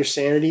having your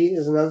sanity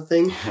is another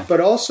thing. But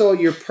also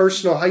your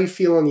personal, how you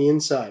feel on the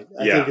inside,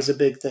 I think is a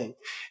big thing.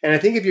 And I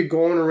think if you're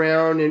going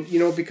around and,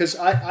 because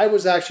I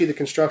was actually the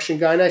construction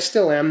guy and I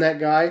still am that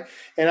guy.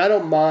 And I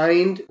don't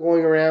mind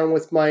going around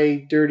with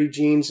my dirty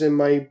jeans and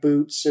my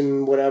boots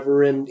and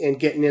whatever and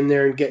getting in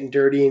there and getting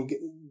dirty and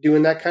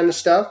doing that kind of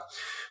stuff.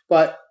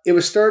 But it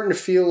was starting to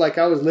feel like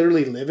I was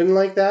literally living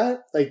like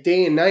that. Like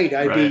day and night,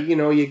 I'd be,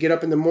 you get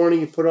up in the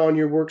morning, you put on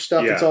your work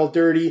stuff, it's all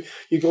dirty,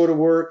 you go to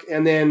work.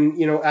 And then,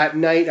 at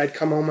night I'd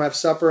come home, have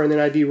supper, and then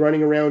I'd be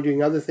running around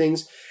doing other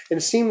things. And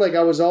it seemed like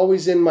I was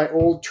always in my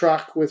old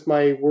truck with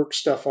my work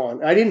stuff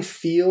on. I didn't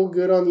feel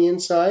good on the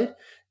inside.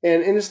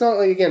 And it's not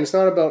like, again, it's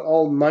not about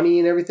all money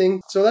and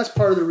everything. So that's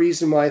part of the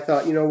reason why I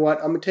thought, you know what,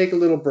 I'm going to take a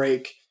little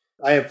break.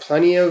 I have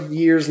plenty of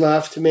years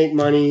left to make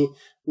money.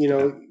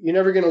 You're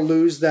never going to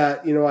lose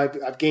that.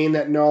 I've gained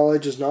that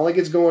knowledge. It's not like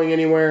it's going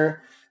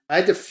anywhere. I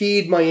had to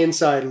feed my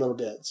inside a little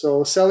bit.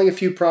 So selling a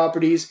few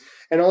properties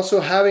and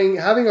also having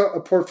a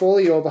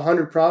portfolio of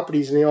 100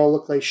 properties and they all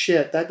look like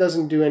shit, that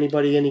doesn't do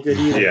anybody any good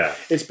either. Yeah.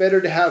 It's better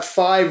to have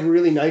 5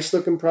 really nice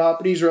looking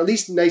properties or at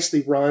least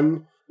nicely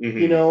run.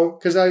 Mm-hmm.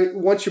 Because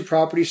once your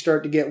properties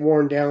start to get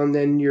worn down,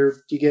 then you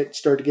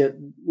start to get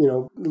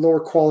lower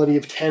quality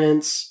of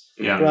tenants,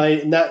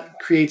 right, and that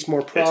creates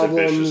more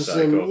problems.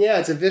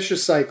 It's a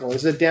vicious cycle.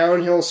 It's a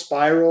downhill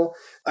spiral.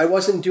 I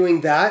wasn't doing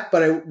that,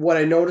 but what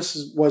I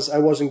noticed was I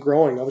wasn't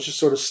growing. I was just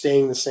sort of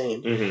staying the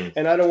same,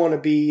 and I don't want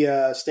to be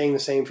staying the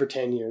same for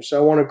 10 years. So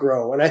I want to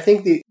grow, and I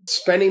think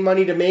spending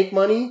money to make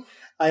money.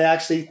 I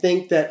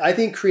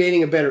think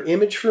creating a better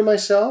image for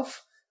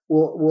myself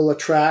will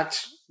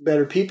attract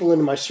better people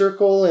into my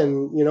circle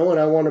and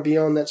I want to be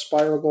on that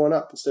spiral going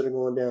up instead of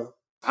going down.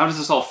 How does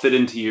this all fit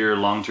into your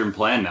long-term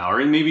plan now,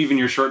 or maybe even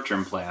your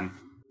short-term plan?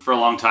 For a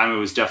long time, it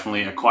was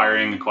definitely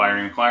acquiring.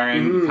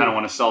 Mm-hmm. Kind of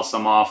want to sell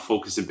some off,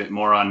 focus a bit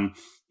more on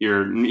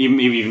your,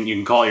 maybe even you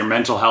can call it your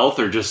mental health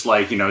or just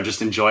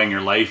just enjoying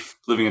your life,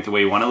 living it the way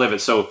you want to live it.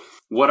 So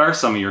what are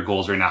some of your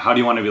goals right now? How do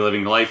you want to be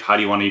living your life? How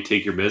do you want to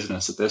take your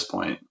business at this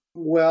point?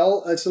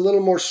 Well, it's a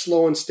little more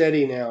slow and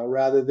steady now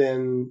rather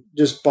than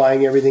just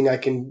buying everything I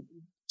can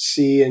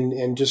see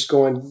and just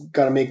going,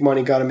 gotta make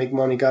money.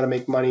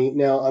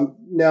 Now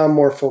I'm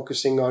more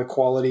focusing on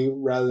quality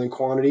rather than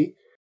quantity.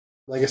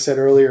 Like I said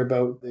earlier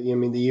about, the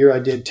year I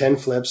did 10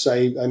 flips,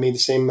 I made the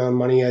same amount of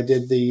money I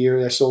did the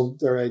year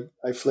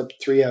I flipped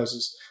 3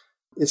 houses.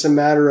 It's a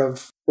matter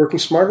of working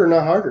smarter,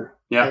 not harder.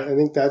 Yeah. I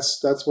think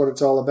that's what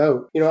it's all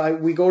about.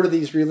 We go to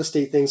these real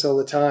estate things all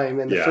the time.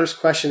 And the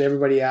first question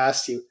everybody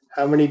asks you,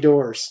 how many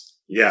doors?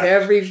 Yeah.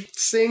 Every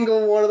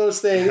single one of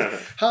those things.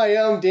 Hi,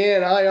 I'm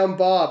Dan. Hi, I'm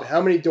Bob.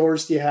 How many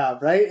doors do you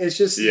have? Right? It's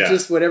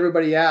just what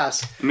everybody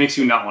asks. It makes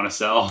you not want to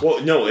sell.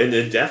 Well, no, and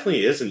it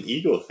definitely is an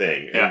ego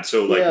thing. Yeah. And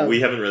so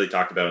we haven't really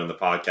talked about it on the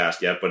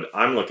podcast yet, but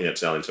I'm looking at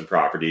selling some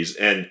properties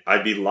and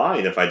I'd be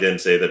lying if I didn't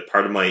say that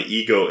part of my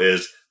ego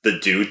is the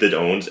dude that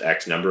owns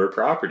X number of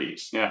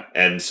properties. Yeah.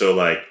 And so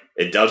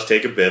it does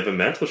take a bit of a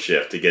mental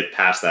shift to get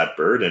past that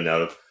burden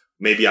of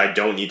maybe I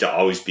don't need to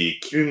always be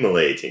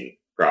accumulating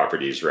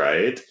properties,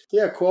 right?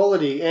 Yeah,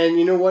 quality. And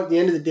you know what? At the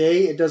end of the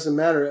day, it doesn't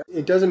matter.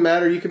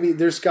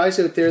 There's guys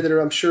out there that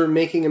are, I'm sure,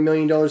 making $1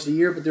 million a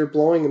year, but they're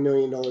blowing $1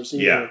 million a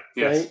year, right?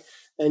 Yes.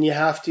 And you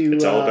have to...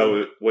 It's all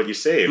about what you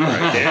save,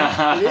 right,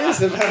 Dan? It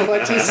is about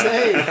what you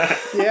save.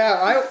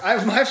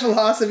 Yeah, my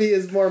philosophy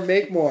is more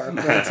make more.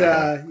 But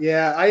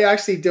I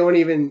actually don't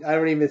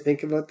even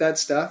think about that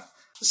stuff.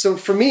 So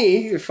for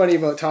me, it's funny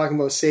about talking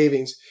about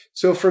savings.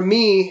 So for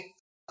me,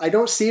 I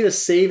don't see it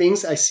as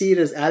savings. I see it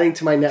as adding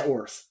to my net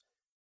worth.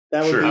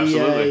 That would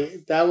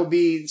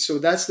be, absolutely. So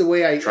that's the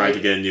way Trying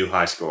to get a new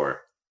high score.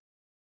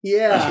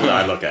 Yeah. That's what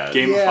I look at.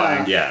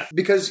 Gamifying. Yeah.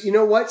 Because you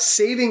know what?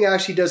 Saving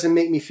actually doesn't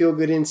make me feel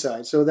good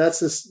inside. So that's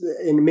this,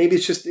 and maybe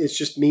it's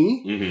just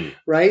me, Mm-hmm.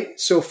 right?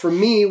 So for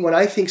me, when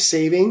I think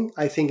saving,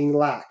 I'm thinking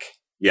lack,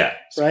 Yeah.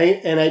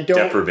 right? And I don't.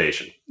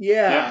 Deprivation.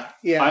 Yeah.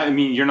 I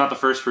mean, you're not the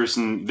first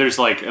person. There's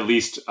like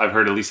I've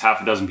heard at least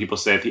half a dozen people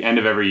say at the end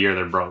of every year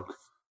they're broke.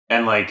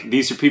 And like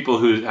these are people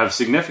who have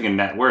significant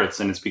net worths,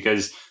 and it's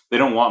because they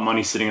don't want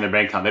money sitting in their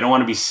bank account. They don't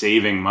want to be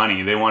saving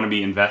money. They want to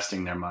be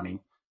investing their money.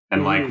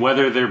 And like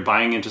whether they're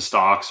buying into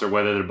stocks or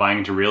whether they're buying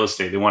into real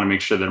estate, they want to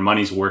make sure their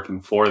money's working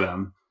for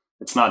them.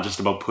 It's not just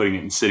about putting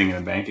it and sitting in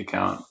a bank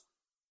account.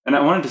 And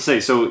I wanted to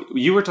say, so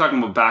you were talking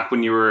about back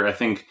when you were, I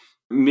think,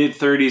 mid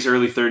 30s,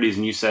 early 30s,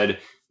 and you said,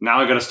 now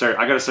I got to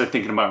start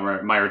thinking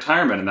about my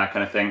retirement and that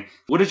kind of thing.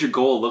 What did your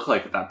goal look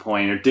like at that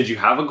point? Or did you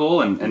have a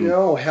goal? And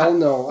no, hell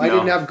no. I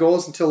didn't have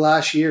goals until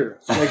last year.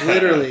 Like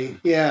literally.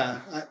 Yeah.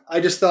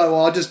 I just thought,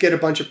 well, I'll just get a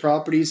bunch of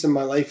properties and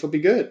my life will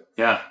be good.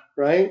 Yeah.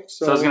 Right.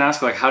 So I was going to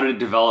ask, like, how did it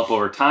develop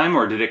over time,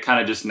 or did it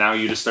kind of just now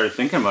you just started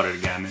thinking about it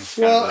again?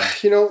 Well,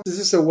 is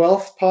this a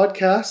wealth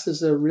podcast?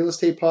 Is it a real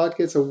estate podcast?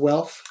 It's a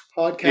wealth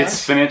podcast.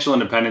 It's financial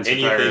independence,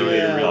 anything real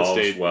involves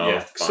estate,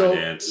 wealth,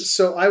 finance.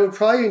 So I would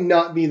probably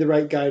not be the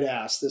right guy to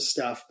ask this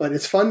stuff, but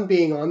it's fun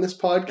being on this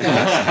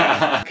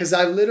podcast because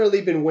I've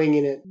literally been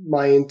winging it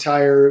my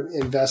entire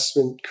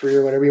investment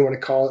career, whatever you want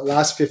to call it,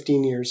 last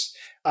 15 years.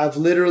 I've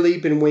literally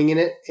been winging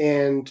it,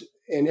 and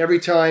every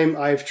time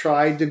I've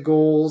tried the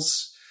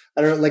goals.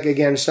 I don't like,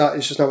 again, it's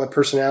just not my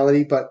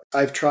personality, but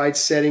I've tried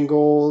setting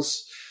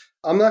goals.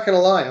 I'm not going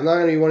to lie. I'm not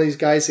going to be one of these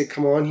guys that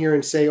come on here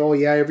and say, oh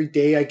yeah, every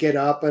day I get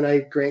up and I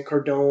Grant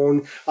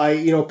Cardone, I,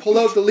 pull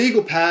out the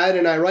legal pad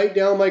and I write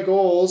down my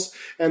goals.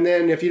 And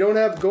then if you don't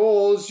have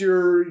goals,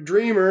 you're a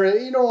dreamer,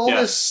 all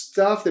this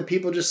stuff that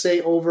people just say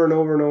over and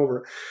over and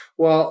over.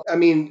 Well, I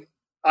mean,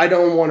 I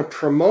don't want to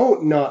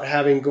promote not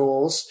having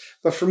goals,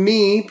 but for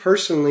me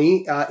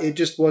personally, it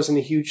just wasn't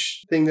a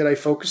huge thing that I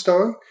focused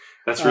on.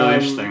 That's really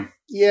interesting.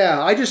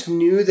 Yeah, I just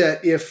knew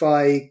that if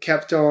I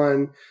kept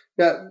on,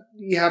 now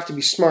you have to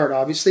be smart,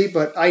 obviously,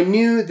 but I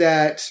knew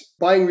that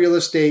buying real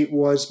estate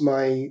was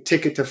my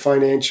ticket to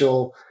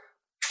financial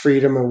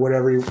freedom or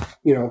whatever,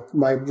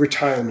 my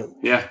retirement.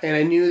 Yeah. And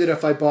I knew that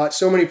if I bought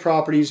so many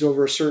properties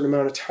over a certain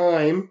amount of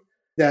time,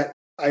 that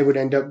I would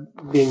end up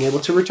being able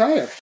to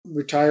retire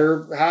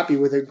happy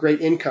with a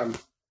great income.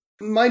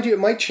 Mind you, it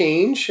might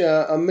change.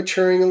 I'm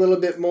maturing a little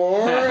bit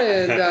more,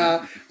 and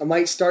I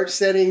might start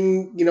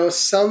setting,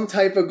 some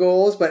type of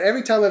goals. But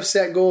every time I've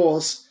set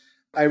goals,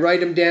 I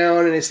write them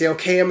down and I say,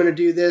 okay, I'm going to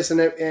do this,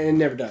 and it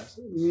never does.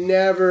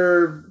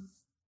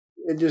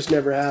 It just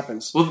never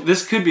happens. Well,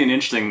 this could be an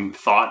interesting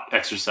thought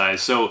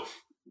exercise. So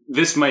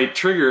this might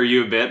trigger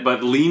you a bit,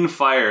 but lean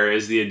fire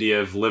is the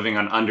idea of living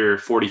on under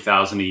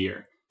 $40,000 a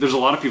year. There's a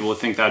lot of people who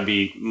think that'd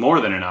be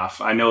more than enough.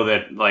 I know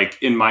that, like,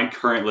 in my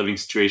current living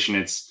situation,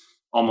 it's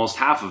almost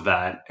half of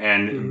that.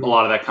 And a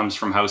lot of that comes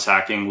from house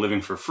hacking, living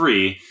for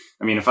free.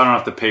 I mean, if I don't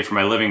have to pay for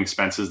my living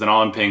expenses, then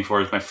all I'm paying for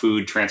is my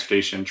food,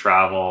 transportation,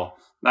 travel,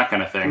 that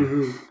kind of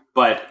thing.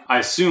 But I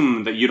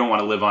assume that you don't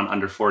want to live on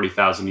under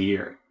 $40,000 a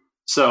year.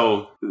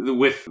 So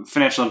with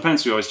financial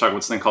independence, we always talk about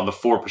this thing called the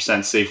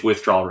 4% safe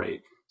withdrawal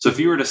rate. So if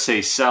you were to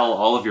say sell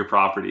all of your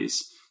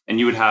properties and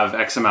you would have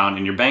X amount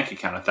in your bank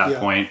account at that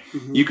point,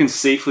 you can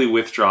safely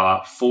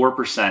withdraw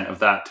 4% of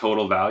that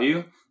total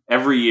value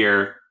every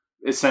year,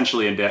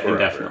 essentially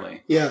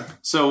indefinitely. Yeah.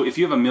 So if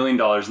you have $1 million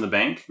in the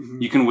bank,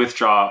 you can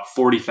withdraw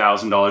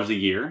 $40,000 a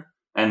year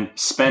and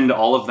spend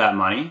all of that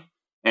money,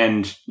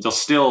 and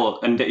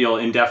you'll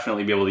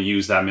indefinitely be able to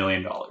use that $1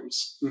 million.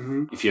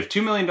 If you have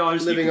 $2 million,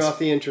 living off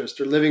the interest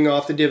or living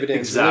off the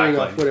dividends, exactly, living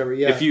off whatever.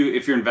 Yeah. If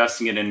you're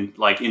investing it in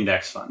like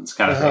index funds,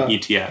 kind of thing,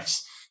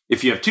 ETFs.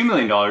 If you have $2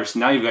 million,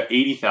 now you've got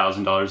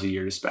 $80,000 a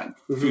year to spend.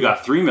 If you've got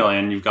 $3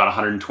 million, you've got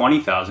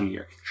 $120,000 a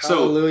year.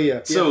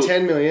 Hallelujah. So you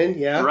have $10 million,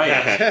 yeah.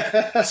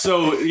 Right.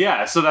 So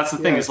that's the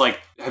thing is, like,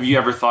 have you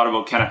ever thought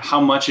about kind of how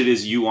much it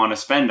is you want to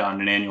spend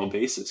on an annual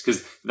basis?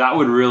 Because that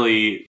would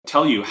really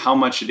tell you how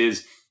much it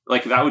is.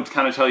 Like, that would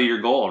kind of tell you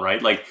your goal,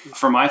 right? Like,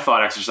 for my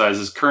thought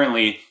exercises,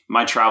 currently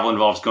my travel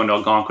involves going to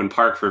Algonquin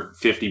Park for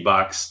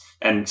 $50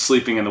 and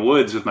sleeping in the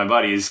woods with my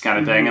buddies kind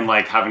of thing, and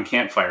like having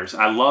campfires.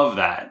 I love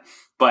that.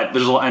 But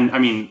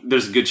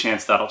there's a good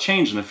chance that'll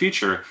change in the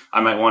future. I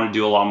might want to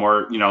do a lot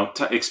more,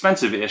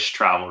 expensive-ish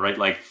travel, right?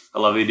 Like, I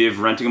love the idea of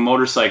renting a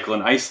motorcycle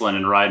in Iceland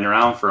and riding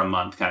around for a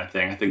month kind of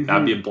thing. I think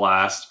that'd be a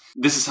blast.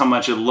 This is how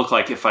much it'd look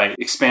like if I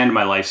expand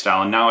my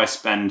lifestyle, and now I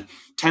spend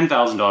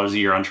 $10,000 a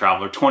year on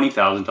travel or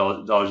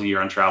 $20,000 a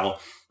year on travel.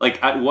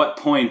 Like, at what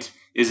point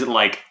is it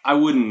like, I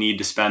wouldn't need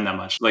to spend that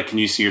much? Like, can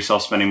you see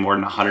yourself spending more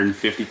than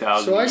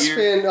 $150,000 a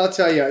year? I'll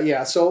tell you,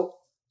 yeah. So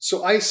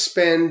I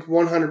spend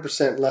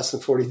 100% less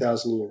than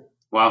 $40,000 a year.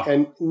 Wow.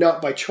 And not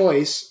by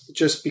choice,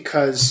 just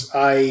because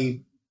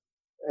I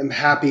am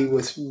happy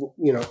with,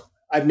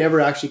 I've never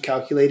actually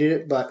calculated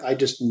it, but I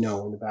just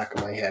know in the back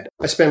of my head.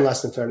 I spend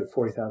less than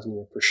 $40,000 a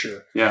year for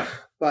sure. Yeah.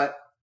 But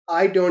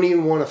I don't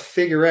even want to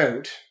figure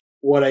out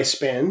what I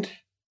spend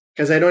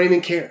because I don't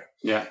even care.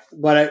 Yeah.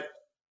 But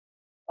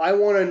I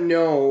want to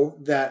know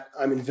that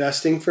I'm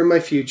investing for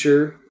my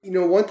future.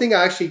 One thing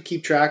I actually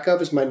keep track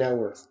of is my net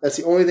worth. That's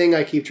the only thing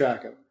I keep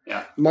track of.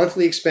 Yeah.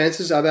 Monthly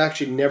expenses, I've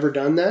actually never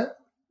done that,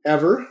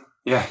 ever.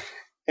 Yeah.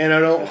 And I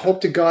don't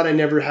hope to God I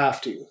never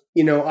have to.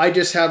 I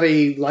just have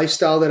a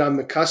lifestyle that I'm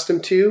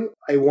accustomed to.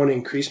 I want to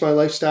increase my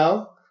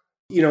lifestyle.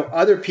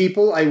 Other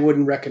people, I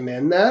wouldn't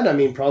recommend that. I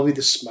mean, probably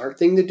the smart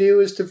thing to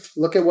do is to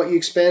look at what you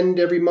expend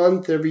every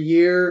month, every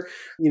year.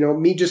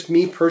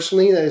 Me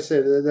personally, I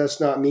said that's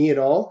not me at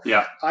all.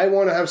 Yeah. I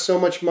want to have so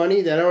much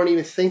money that I don't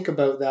even think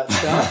about that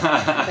stuff,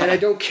 and I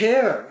don't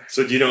care.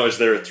 So do you know, is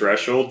there a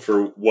threshold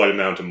for what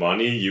amount of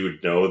money you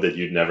would know that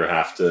you'd never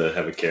have to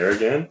have a care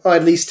again? Oh,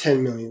 at least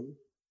 10 million.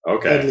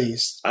 Okay. At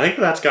least. I think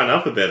that's gone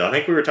up a bit. I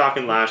think we were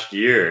talking last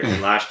year,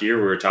 and last year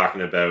we were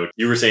talking about,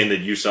 you were saying that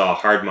you saw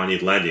hard money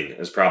lending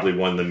as probably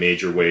one of the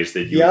major ways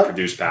that you would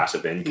produce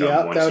passive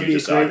income once you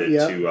decided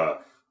to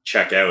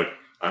check out.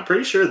 I'm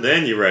pretty sure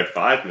then you were at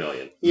 5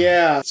 million.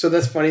 Yeah. So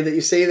that's funny that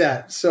you say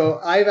that. So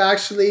I've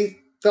actually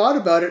thought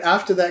about it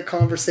after that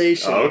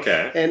conversation. Oh,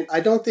 okay. And I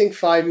don't think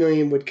 5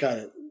 million would cut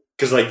it.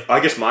 Because I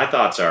guess my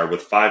thoughts are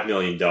with $5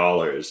 million,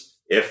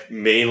 if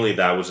mainly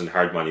that was in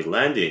hard money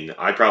lending,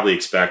 I'd probably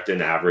expect an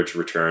average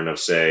return of,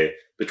 say,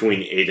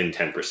 between 8 and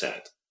 10%.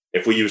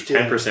 If we use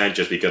 10%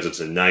 just because it's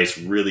a nice,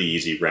 really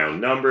easy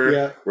round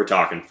number, we're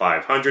talking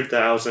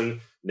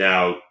 500,000.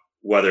 Now,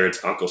 whether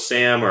it's Uncle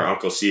Sam or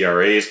Uncle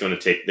CRA is going to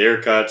take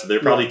their cuts, they're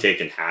probably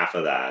taking half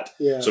of that.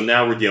 Yeah. So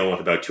now we're dealing with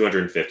about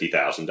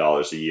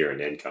 $250,000 a year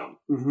in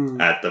income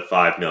at the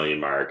 5 million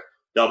mark.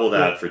 Double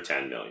that for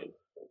 10 million.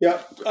 Yeah,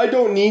 I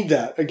don't need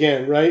that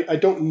again, right? I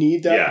don't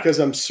need that because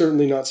I'm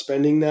certainly not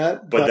spending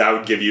that. But that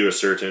would give you a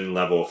certain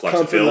level of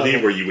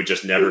flexibility where you would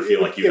just never feel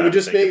like you have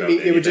to think about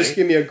anything. It would just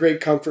give me a great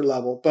comfort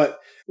level. But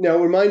now,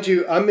 remind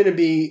you, I'm going to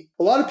be,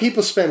 a lot of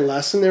people spend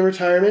less in their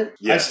retirement.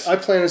 Yes. I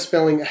plan on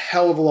spending a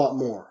hell of a lot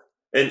more.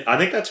 And I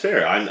think that's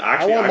fair.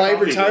 I want my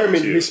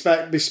retirement to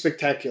be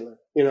spectacular.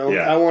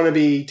 I want to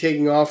be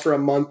taking off for a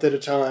month at a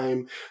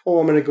time. Oh,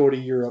 I'm going to go to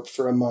Europe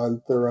for a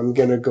month, or I'm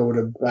going to go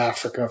to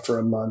Africa for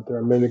a month, or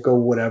I'm going to go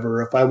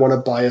whatever. If I want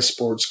to buy a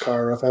sports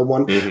car, if I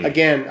want,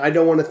 again, I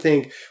don't want to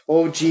think,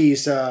 oh,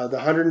 geez, the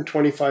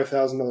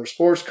 $125,000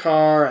 sports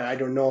car, and I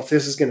don't know if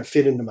this is going to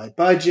fit into my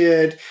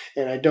budget,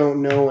 and I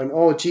don't know, and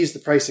oh, geez, the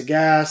price of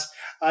gas.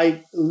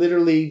 I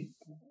literally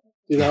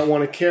do not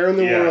want to care in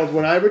the world.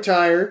 When I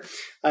retire,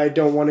 I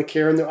don't want to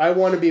care I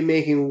want to be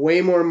making way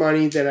more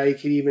money than I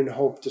could even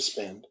hope to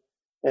spend.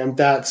 And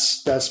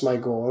that's my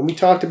goal. And we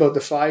talked about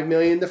the 5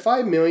 million. The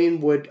 5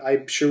 million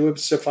I'm sure would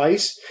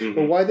suffice.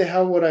 But why the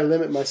hell would I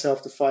limit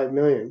myself to 5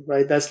 million?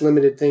 Right? That's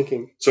limited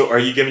thinking. So are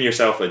you giving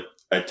yourself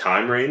a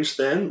time range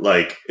then?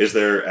 Like, is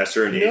there a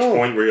certain age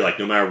point where you're like,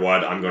 no matter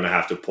what, I'm going to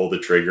have to pull the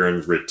trigger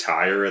and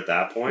retire at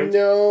that point?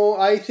 No,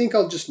 I think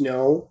I'll just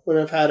know when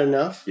I've had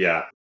enough.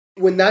 Yeah.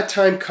 When that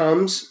time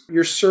comes,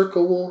 your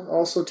circle will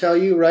also tell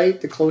you,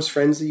 right? The close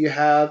friends that you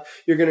have,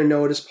 you're going to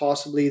notice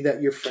possibly that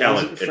your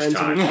friends are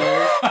retiring.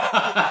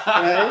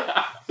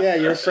 Right? Yeah,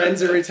 your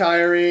friends are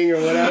retiring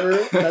or whatever.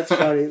 That's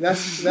funny.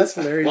 That's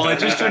hilarious. Well, I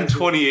just turned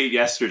 28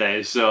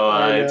 yesterday, so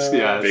it's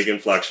big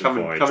inflection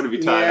point. Coming to be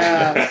time.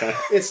 Yeah,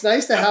 it's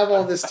nice to have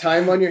all this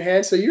time on your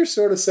hands. So you're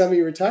sort of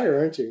semi-retired,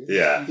 aren't you?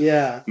 Yeah.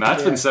 Yeah.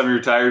 Matt's been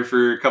semi-retired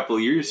for a couple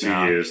of years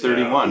now. 2 years.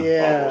 31.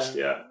 Yeah. Almost,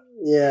 yeah.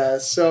 Yeah.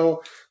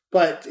 So,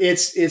 but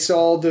it's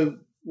all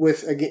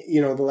with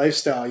the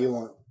lifestyle you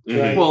want.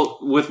 Right? Well,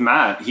 with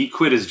Matt, he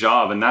quit his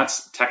job, and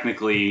that's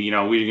technically,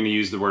 we're going to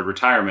use the word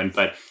retirement,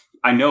 but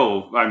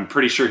I'm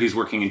pretty sure he's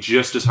working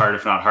just as hard,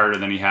 if not harder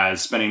than he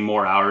has, spending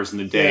more hours in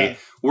the day,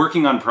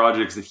 working on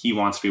projects that he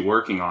wants to be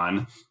working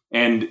on.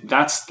 And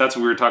that's what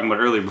we were talking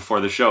about earlier before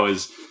the show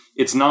is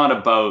it's not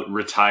about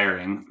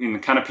retiring. And the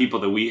kind of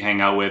people that we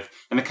hang out with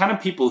and the kind of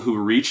people who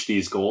reach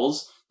these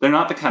goals, they're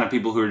not the kind of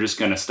people who are just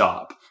going to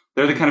stop.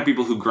 They're the kind of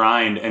people who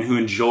grind and who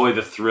enjoy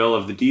the thrill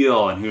of the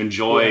deal and who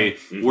enjoy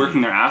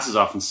working their asses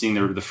off and seeing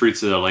the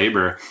fruits of their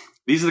labor.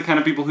 These are the kind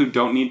of people who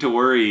don't need to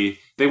worry.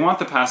 They want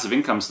the passive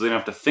income so they don't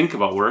have to think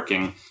about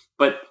working.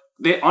 But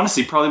they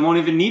honestly probably won't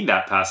even need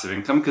that passive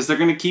income because they're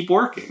going to keep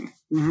working.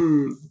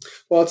 Mm-hmm.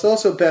 Well, it's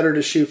also better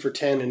to shoot for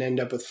 10 and end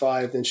up with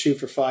 5 than shoot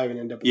for 5 and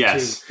end up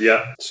with 2.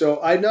 Yeah.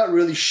 So I'm not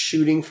really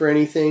shooting for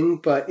anything,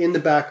 but in the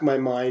back of my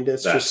mind,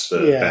 that's just the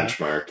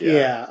benchmark.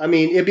 Yeah. I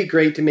mean, it'd be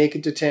great to make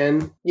it to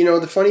 10.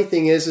 The funny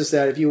thing is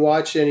that if you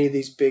watch any of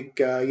these big,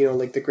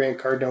 like the Grant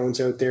Cardones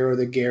out there or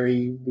the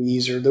Gary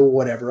Vees or the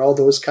whatever, all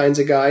those kinds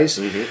of guys,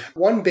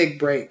 one big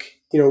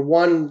break,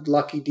 one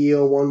lucky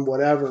deal, one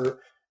whatever,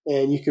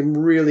 and you can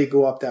really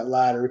go up that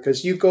ladder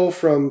because you go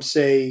from,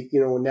 say,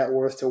 net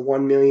worth to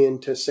 1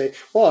 million to say,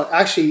 well,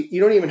 actually,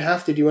 you don't even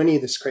have to do any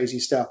of this crazy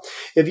stuff.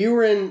 If you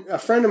were a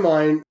friend of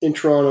mine in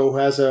Toronto who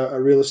has a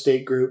real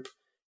estate group,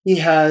 he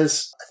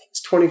has, I think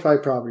it's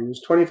 25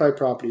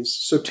 properties.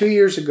 So 2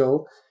 years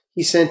ago,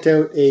 he sent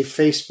out a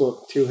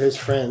Facebook to his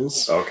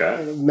friends,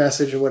 a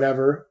message or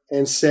whatever,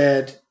 and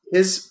said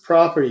his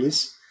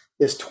properties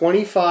is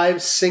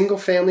 25 single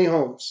family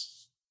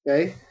homes.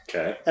 Okay.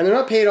 Okay. And they're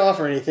not paid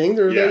off or anything.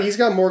 He's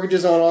got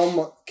mortgages on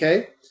all.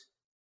 Okay.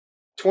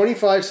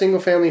 25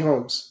 single-family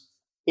homes.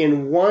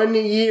 In 1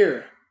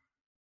 year,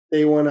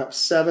 they went up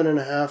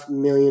 $7.5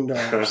 million.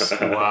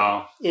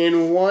 Wow.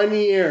 In 1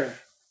 year.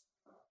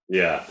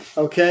 Yeah.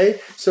 Okay?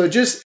 So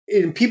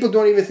people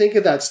don't even think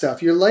of that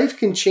stuff. Your life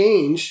can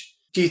change.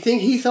 Do you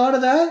think he thought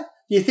of that?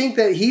 Do you think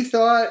that he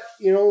thought,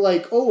 in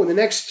the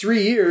next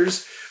 3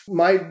 years,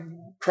 my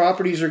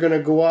properties are going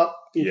to go up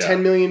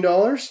 $10 million?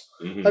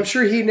 Mm-hmm. I'm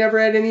sure he never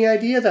had any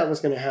idea that was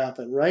going to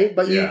happen, right?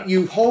 But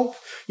you hope,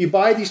 you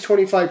buy these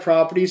 25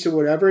 properties or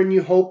whatever, and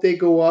you hope they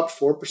go up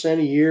 4%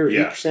 a year, or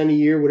 8% a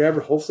year,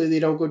 whatever. Hopefully they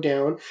don't go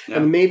down. Yeah.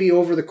 And maybe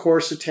over the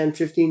course of 10,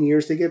 15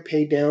 years, they get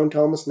paid down to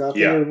almost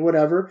nothing or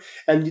whatever.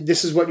 And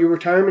this is what your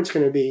retirement's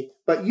going to be.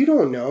 But you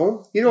don't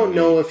know. You don't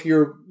know if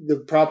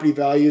the property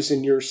values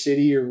in your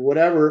city or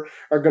whatever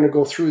are going to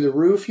go through the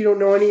roof. You don't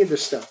know any of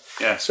this stuff.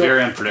 Yeah, it's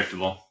very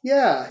unpredictable.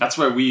 Yeah. That's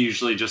why we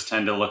usually just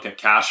tend to look at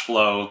cash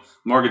flow,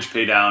 mortgage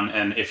pay down,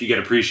 and if you get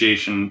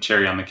appreciation,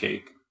 cherry on the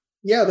cake.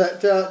 Yeah,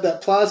 that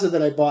plaza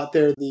that I bought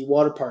there, the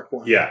water park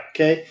one. Yeah.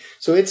 Okay.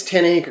 So it's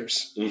 10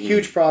 acres,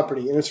 huge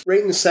property. And it's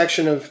right in the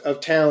section of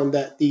town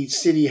that the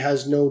city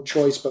has no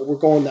choice, but we're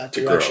going that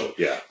direction. To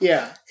grow. Yeah.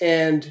 Yeah.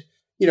 And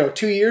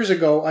 2 years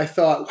ago, I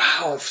thought,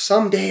 wow, if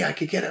someday I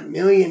could get $1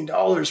 million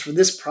for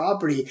this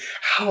property,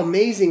 how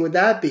amazing would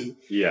that be?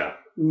 Yeah.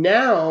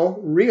 Now,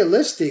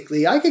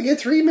 realistically, I could get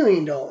 $3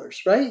 million,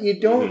 right? You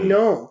don't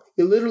know.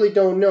 You literally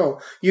don't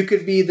know. You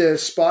could be the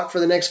spot for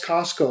the next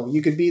Costco.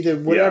 You could be the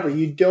whatever.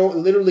 Yeah. You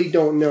literally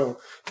don't know.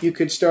 You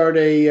could start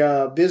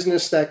a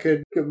business that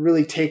could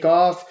really take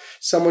off.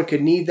 Someone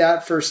could need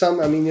that for some.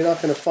 I mean, you're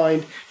not going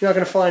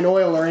to find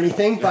oil or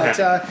anything. But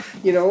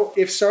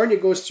if Sarnia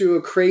goes through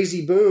a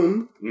crazy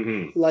boom,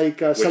 like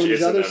some of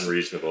these others,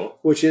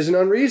 which isn't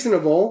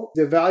unreasonable,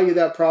 the value of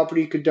that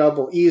property could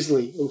double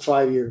easily in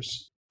 5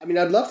 years. I mean,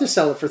 I'd love to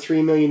sell it for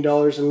 $3 million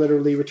and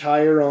literally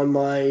retire on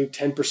my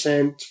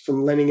 10%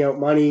 from lending out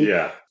money.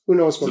 Yeah. Who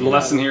knows what? So the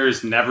lesson here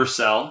is never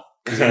sell,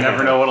 because you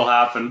never know what'll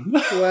happen.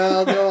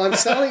 Well, no,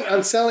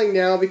 I'm selling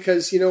now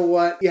because you know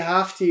what? You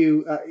have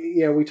to,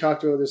 we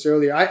talked about this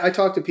earlier. I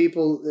talk to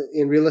people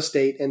in real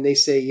estate and they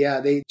say,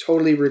 they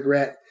totally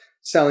regret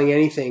selling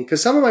anything.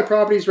 Because some of my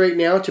properties right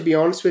now, to be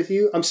honest with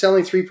you, I'm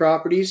selling 3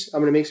 properties.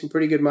 I'm going to make some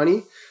pretty good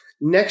money.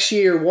 Next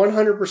year,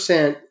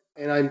 100%,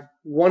 and I'm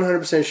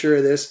 100% sure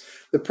of this,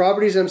 the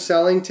properties I'm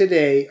selling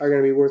today are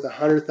going to be worth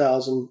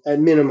 $100,000 at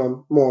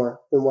minimum more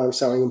than what I'm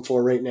selling them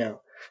for right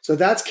now. So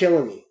that's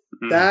killing me.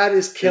 That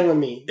is killing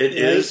me. It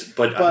is,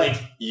 but I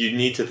think you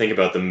need to think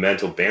about the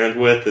mental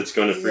bandwidth that's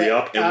going to free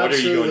up, and what are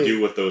you going to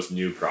do with those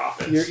new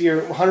profits?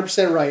 You're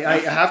 100% right. I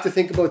have to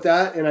think about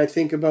that, and I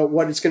think about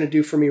what it's going to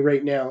do for me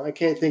right now. I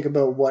can't think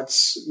about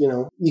what's,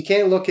 you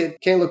can't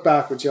look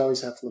backwards. You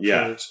always have to look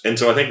forwards. And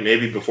so I think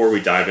maybe before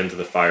we dive into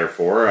the Fire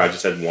 4, I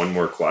just had one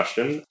more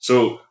question.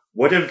 So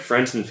what have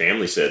friends and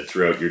family said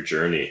throughout your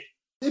journey?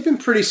 They've been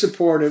pretty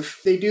supportive.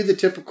 They do the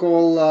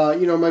typical,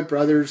 my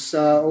brothers,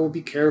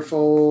 be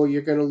careful,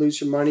 you're going to lose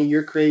your money,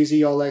 you're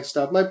crazy, all that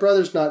stuff. My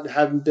brothers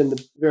haven't been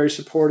very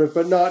supportive,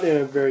 but not in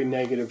a very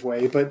negative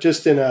way, but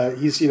just in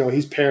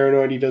he's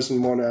paranoid, he doesn't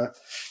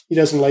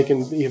like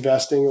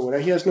investing or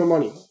whatever. He has no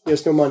money.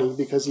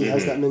 Because he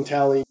has that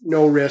mentality,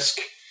 no risk,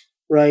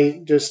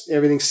 right? Just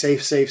everything's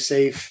safe.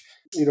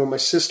 My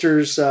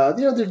sisters,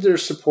 they're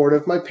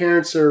supportive. My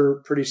parents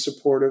are pretty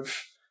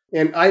supportive.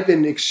 And I've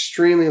been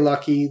extremely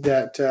lucky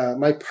that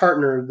my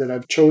partner that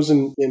I've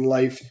chosen in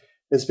life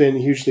has been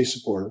hugely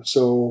supportive.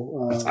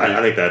 So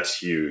I think that's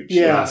huge.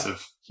 Yeah,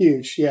 massive.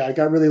 Huge. Yeah, I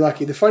got really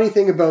lucky. The funny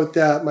thing about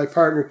my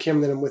partner,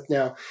 Kim, that I'm with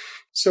now,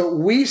 so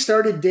we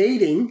started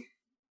dating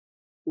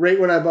right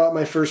when I bought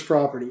my first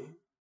property.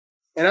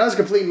 And I was a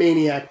complete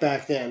maniac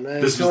back then.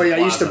 I used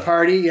to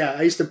party. Yeah,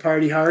 I used to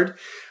party hard.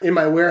 In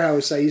my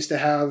warehouse, I used to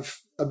have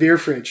a beer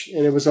fridge,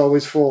 and it was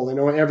always full.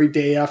 Every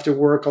day after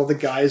work, all the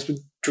guys would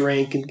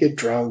drink and get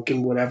drunk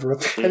and whatever.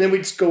 And then we'd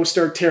just go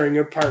start tearing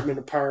your apartment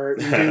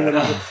apart and do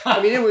whatever.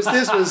 I mean,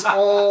 this was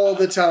all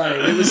the time.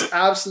 It was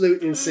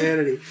absolute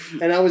insanity.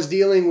 And I was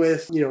dealing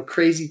with,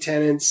 crazy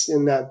tenants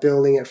in that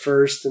building at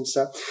first and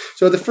stuff.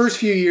 So the first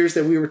few years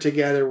that we were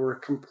together were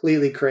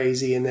completely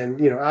crazy. And then,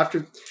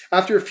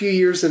 after a few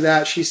years of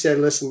that, she said,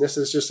 listen, this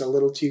is just a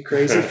little too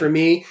crazy for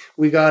me.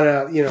 We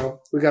gotta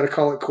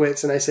call it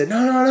quits. And I said,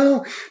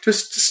 no,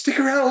 just stick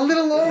around a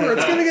little longer.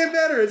 It's going to get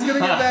better.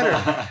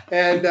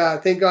 And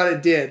thank God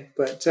it did.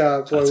 But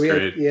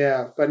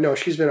but no,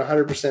 she's been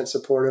 100%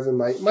 supportive, and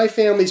my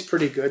family's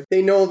pretty good.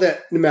 They know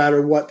that no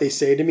matter what they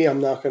say to me,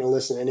 I'm not going to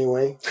listen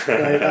anyway.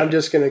 Right? I'm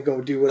just going to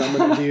go do what I'm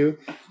going to do.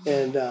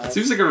 And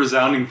seems like a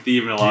resounding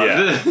theme in a lot of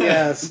it.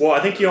 Yes. Well, I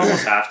think you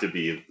almost have to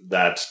be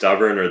that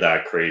stubborn or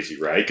that crazy,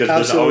 right? Because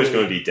there's always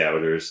going to be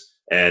doubters,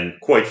 and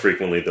quite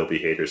frequently there'll be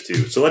haters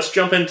too. So let's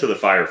jump into the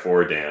Fire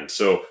 4, Dan.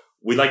 So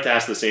we'd like to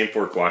ask the same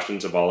 4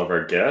 questions of all of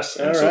our guests.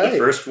 And the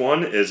first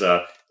one is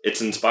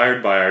it's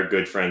inspired by our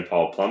good friend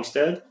Paul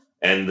Plumstead.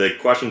 And the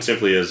question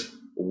simply is,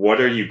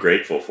 what are you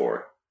grateful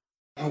for?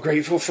 I'm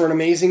grateful for an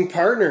amazing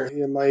partner.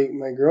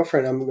 My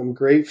girlfriend, I'm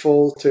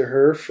grateful to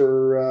her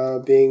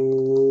for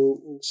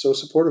being so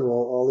supportive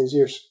all these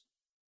years.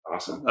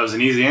 Awesome. That was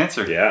an easy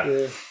answer.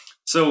 Yeah.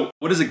 So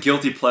what is a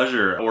guilty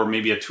pleasure or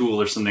maybe a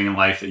tool or something in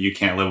life that you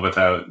can't live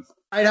without?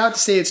 I'd have to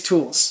say it's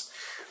tools.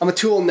 I'm a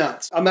tool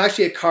nut. I'm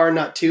actually a car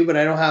nut too, but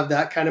I don't have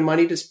that kind of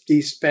money to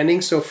be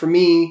spending. So for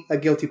me, a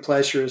guilty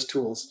pleasure is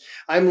tools.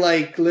 I'm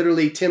like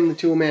literally Tim the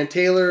Toolman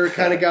Taylor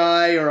kind of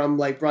guy, or I'm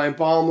like Brian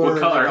Baumler.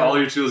 What color? Are all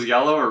your tools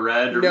yellow or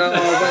red? Or no,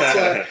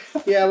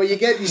 but well,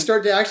 you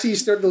start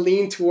to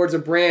lean towards a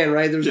brand,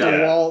 right? There's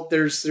DeWalt,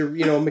 there's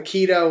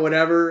Makita,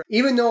 whatever.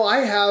 Even though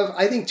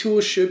I think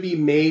tools should be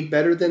made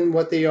better than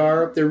what they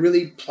are. They're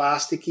really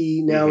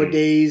plasticky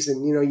nowadays,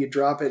 and you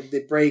drop it, they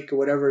break or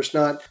whatever. It's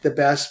not the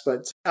best,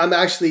 but I'm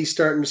actually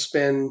starting to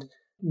spend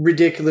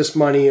ridiculous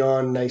money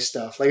on nice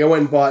stuff. Like I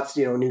went and bought,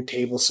 new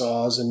table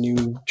saws and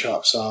new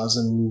chop saws,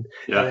 and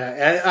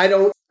I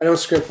don't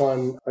scrimp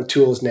on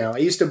tools now. I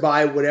used to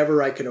buy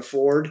whatever I could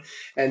afford,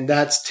 and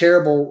that's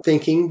terrible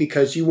thinking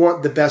because you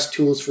want the best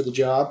tools for the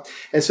job.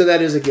 And so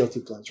that is a guilty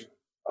pleasure.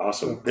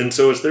 Awesome. And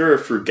so is there a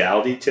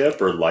frugality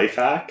tip or life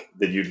hack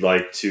that you'd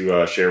like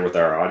to share with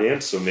our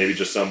audience? So maybe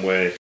just some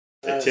way,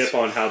 a tip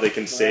on how they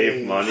can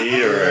save money?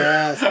 Or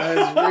Yes, that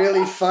is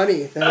really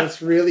funny. That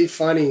is really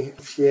funny.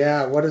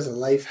 Yeah, what is a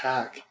life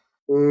hack?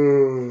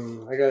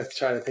 I got to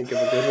try to think of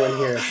a good one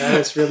here. That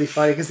is really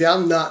funny because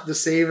I'm not the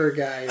saver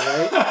guy,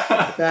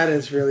 right? That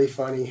is really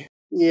funny.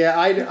 Yeah,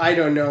 I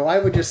don't know. I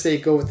would just say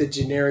go with the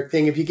generic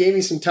thing. If you gave me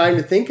some time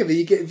to think of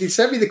it, if you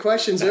sent me the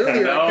questions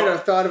earlier, I could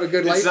have thought of a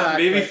good life hack.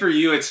 Maybe for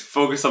you, it's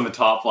focus on the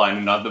top line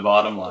and not the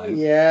bottom line.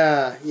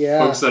 Yeah.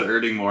 Focus on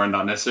earning more and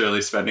not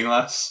necessarily spending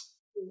less.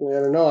 I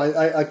don't know.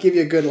 I'll give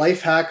you a good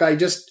life hack.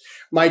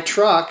 My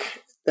truck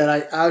that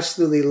I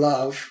absolutely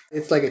love,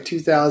 it's like a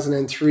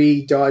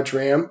 2003 Dodge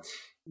Ram.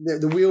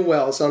 The wheel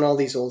wells on all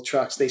these old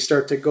trucks, they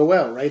start to go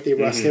out, right? They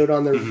rust out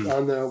on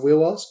the wheel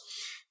wells.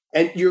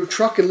 And your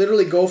truck can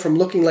literally go from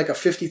looking like a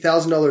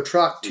 $50,000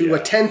 truck to a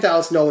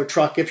 $10,000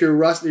 truck if your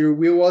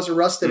wheel wells are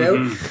rusted out.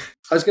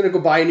 I was going to go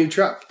buy a new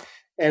truck.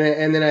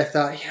 And then I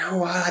thought,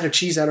 I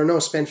don't know,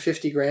 spend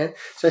 $50,000.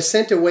 So I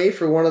sent away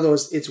for one of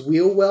those, it's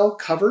wheel well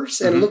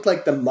covers, and it looked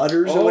like the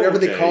mudders or whatever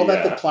they call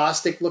that, the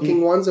plastic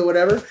looking ones or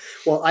whatever.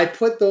 Well, I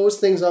put those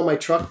things on my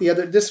truck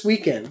this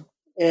weekend,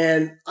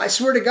 and I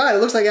swear to God, it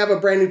looks like I have a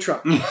brand new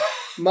truck.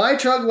 My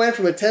truck went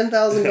from a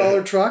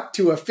 $10,000 truck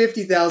to a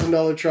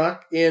 $50,000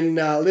 truck in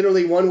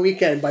literally one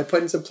weekend by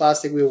putting some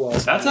plastic wheel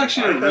wells. That's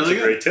actually a really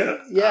great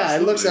tip. Yeah, absolutely.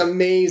 It looks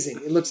amazing.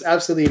 It looks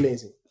absolutely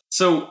amazing.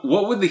 So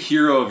what would the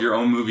hero of your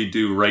own movie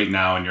do right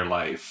now in your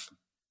life?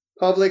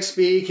 Public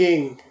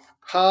speaking.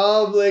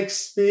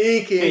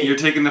 Hey, you're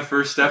taking the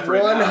first step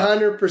right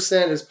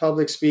 100% is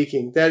public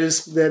speaking. That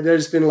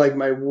has been like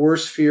my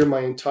worst fear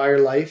my entire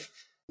life.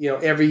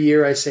 Every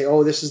year I say,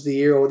 this is the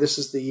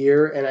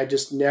year. And I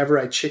just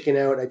I chicken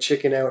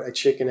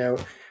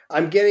out.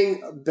 I'm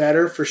getting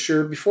better for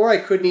sure. Before I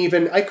couldn't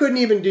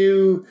even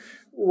do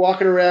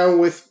walking around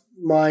with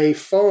my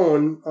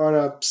phone on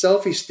a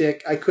selfie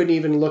stick. I couldn't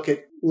even look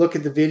at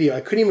the video.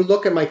 I couldn't even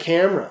look at my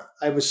camera.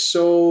 I was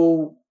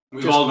so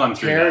We've all gone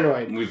through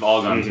paranoid. That. We've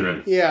all gone through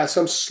it. Yeah,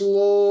 so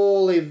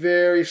I'm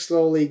very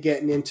slowly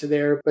getting into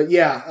there. But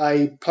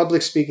yeah,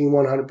 public speaking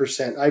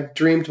 100%. I've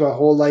dreamed my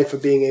whole life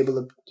of being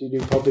able to do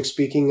public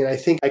speaking, and I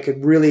think I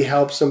could really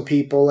help some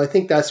people. I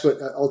think that's what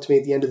ultimately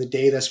at the end of the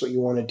day, that's what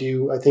you want to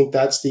do. I think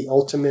that's the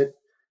ultimate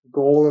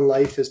goal in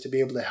life, is to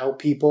be able to help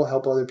people,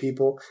 help other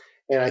people.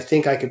 And I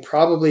think I could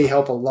probably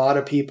help a lot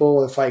of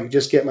people if I could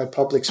just get my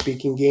public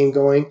speaking game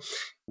going.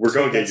 We're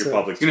going to get your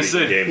public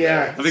speaking game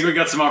there. I think we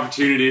got some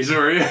opportunities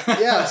for you.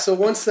 Yeah, so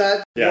once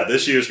that... Yeah,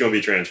 this year's going to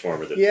be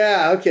transformative.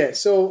 Yeah, okay.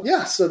 So,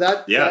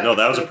 that... Yeah,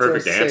 that was a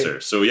perfect answer.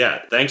 So,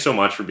 thanks so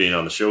much for being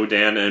on the show,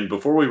 Dan. And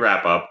before we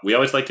wrap up, we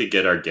always like to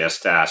get our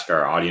guests to ask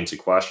our audience a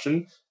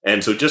question.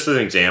 And so just as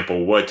an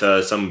example, what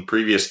some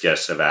previous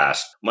guests have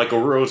asked, Michael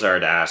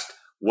Rosard asked,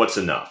 what's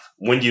enough?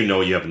 When do you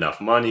know you have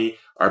enough money?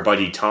 Our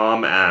buddy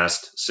Tom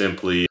asked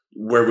simply,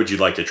 where would you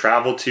like to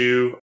travel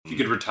to? If you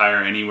could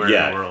retire anywhere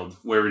in the world,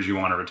 where would you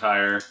want to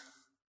retire?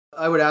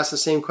 I would ask the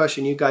same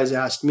question you guys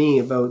asked me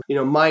about,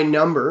 my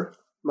number,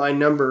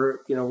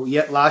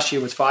 yet last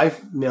year was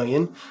 5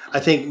 million. I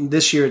think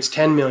this year it's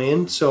 10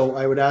 million. So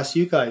I would ask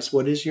you guys,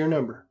 what is your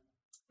number?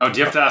 Oh, do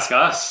you have to ask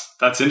us?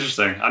 That's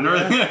interesting. I'm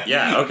really...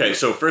 Yeah, okay.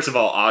 So first of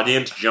all,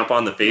 audience, jump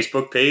on the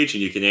Facebook page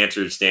and you can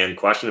answer Stan's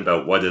question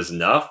about what is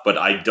enough. But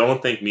I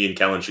don't think me and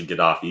Kellen should get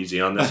off easy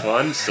on this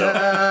one. So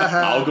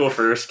I'll go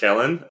first,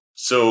 Kellen.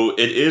 So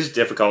it is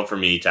difficult for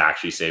me to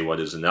actually say what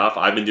is enough.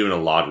 I've been doing a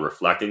lot of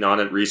reflecting on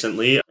it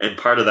recently. And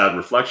part of that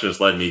reflection has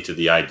led me to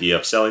the idea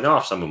of selling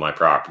off some of my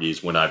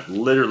properties when I've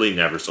literally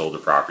never sold a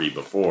property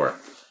before.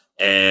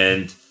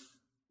 And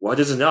what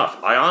is enough?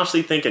 I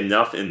honestly think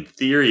enough in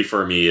theory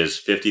for me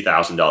is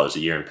 $50,000 a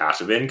year in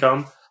passive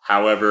income.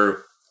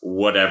 However,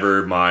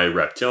 whatever my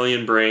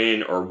reptilian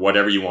brain or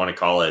whatever you want to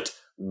call it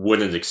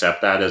wouldn't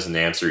accept that as an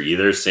answer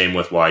either. Same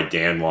with why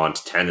Dan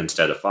wants 10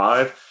 instead of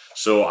 5.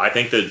 So I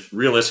think that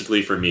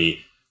realistically for me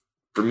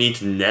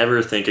to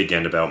never think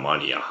again about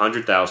money,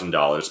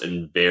 $100,000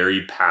 in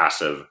very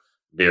passive,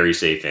 very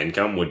safe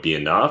income would be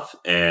enough.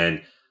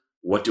 And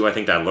what do I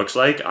think that looks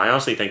like? I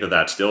honestly think that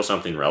that's still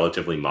something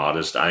relatively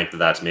modest. I think that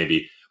that's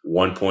maybe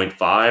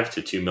 $1.5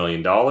 to $2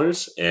 million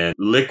and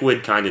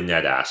liquid kind of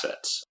net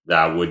assets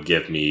that would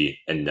give me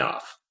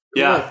enough.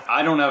 Yeah,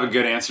 I don't have a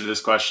good answer to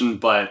this question,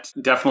 but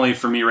definitely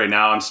for me right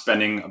now, I'm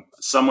spending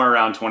somewhere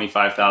around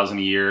 $25,000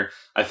 a year.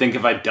 I think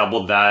if I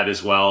doubled that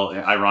as well,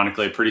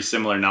 ironically, a pretty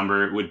similar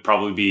number, it would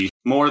probably be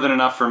more than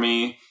enough for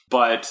me.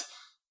 But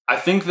I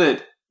think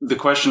that the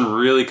question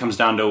really comes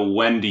down to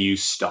when do you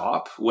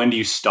stop? When do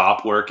you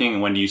stop working?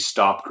 And when do you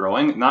stop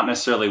growing? Not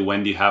necessarily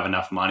when do you have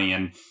enough money.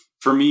 And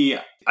for me,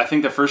 I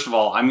think that first of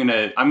all, I'm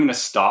gonna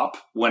stop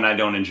when I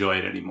don't enjoy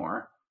it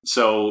anymore.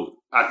 So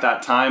at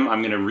that time,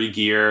 I'm gonna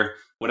re-gear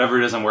whatever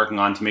it is I'm working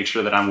on to make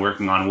sure that I'm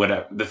working on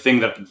whatever the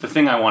thing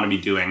I want to be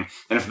doing.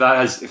 And if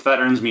that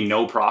earns me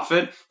no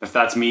profit, if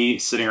that's me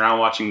sitting around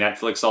watching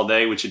Netflix all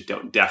day, which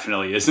it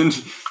definitely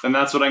isn't, then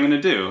that's what I'm going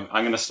to do.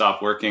 I'm going to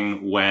stop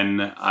working when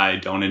I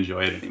don't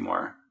enjoy it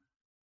anymore.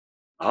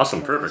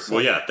 Awesome. Perfect.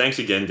 Well, yeah, thanks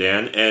again,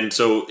 Dan. And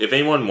so if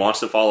anyone wants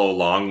to follow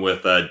along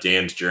with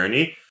Dan's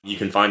journey, you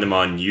can find him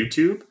on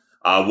YouTube.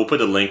 We'll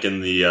put a link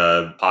in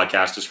the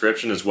podcast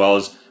description, as well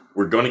as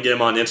we're going to get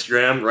him on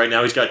Instagram. Right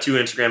now, he's got 2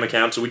 Instagram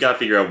accounts, so we got to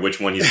figure out which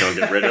one he's going to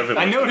get rid of. And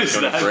I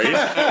noticed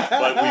that.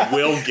 But we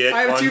will get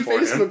I have one 2 for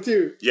Facebook him.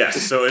 too. Yes,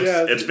 so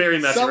it's very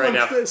messy right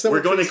now.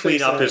 We're going to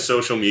clean up his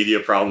social media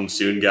problems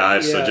soon,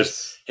 guys. Yes. So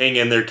just hang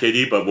in there,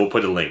 Kitty, but we'll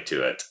put a link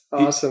to it.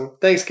 Awesome.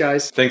 Thanks,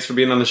 guys. Thanks for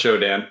being on the show,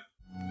 Dan.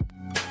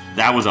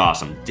 That was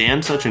awesome.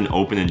 Dan's such an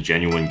open and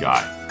genuine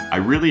guy. I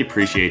really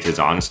appreciate his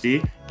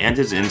honesty and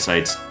his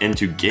insights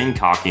into getting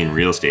cocky in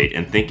real estate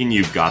and thinking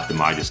you've got the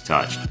Midas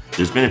touch.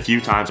 There's been a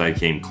few times I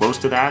came close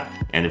to that,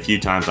 and a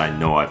few times I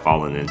know I've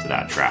fallen into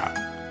that trap.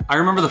 I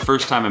remember the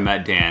first time I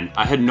met Dan,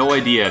 I had no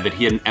idea that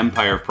he had an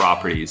empire of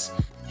properties.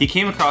 He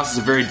came across as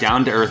a very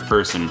down-to-earth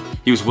person.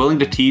 He was willing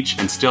to teach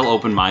and still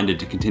open-minded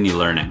to continue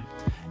learning.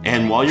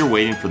 And while you're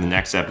waiting for the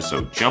next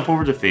episode, jump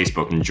over to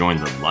Facebook and join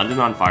the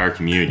London on Fire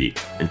community,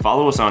 and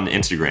follow us on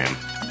Instagram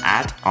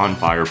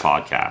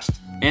 @OnFirePodcast.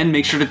 And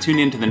make sure to tune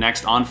in to the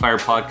next On Fire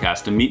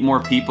podcast to meet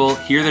more people,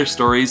 hear their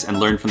stories,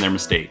 and learn from their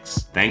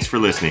mistakes. Thanks for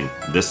listening.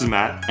 This is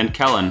Matt. And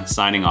Kellen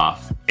signing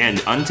off.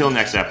 And until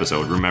next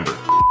episode, remember,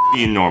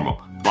 being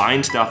normal.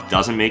 Buying stuff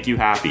doesn't make you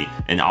happy.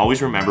 And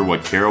always remember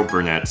what Carol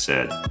Burnett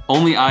said.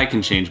 Only I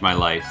can change my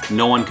life.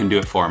 No one can do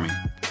it for me.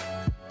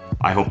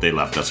 I hope they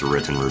left us a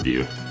written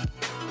review.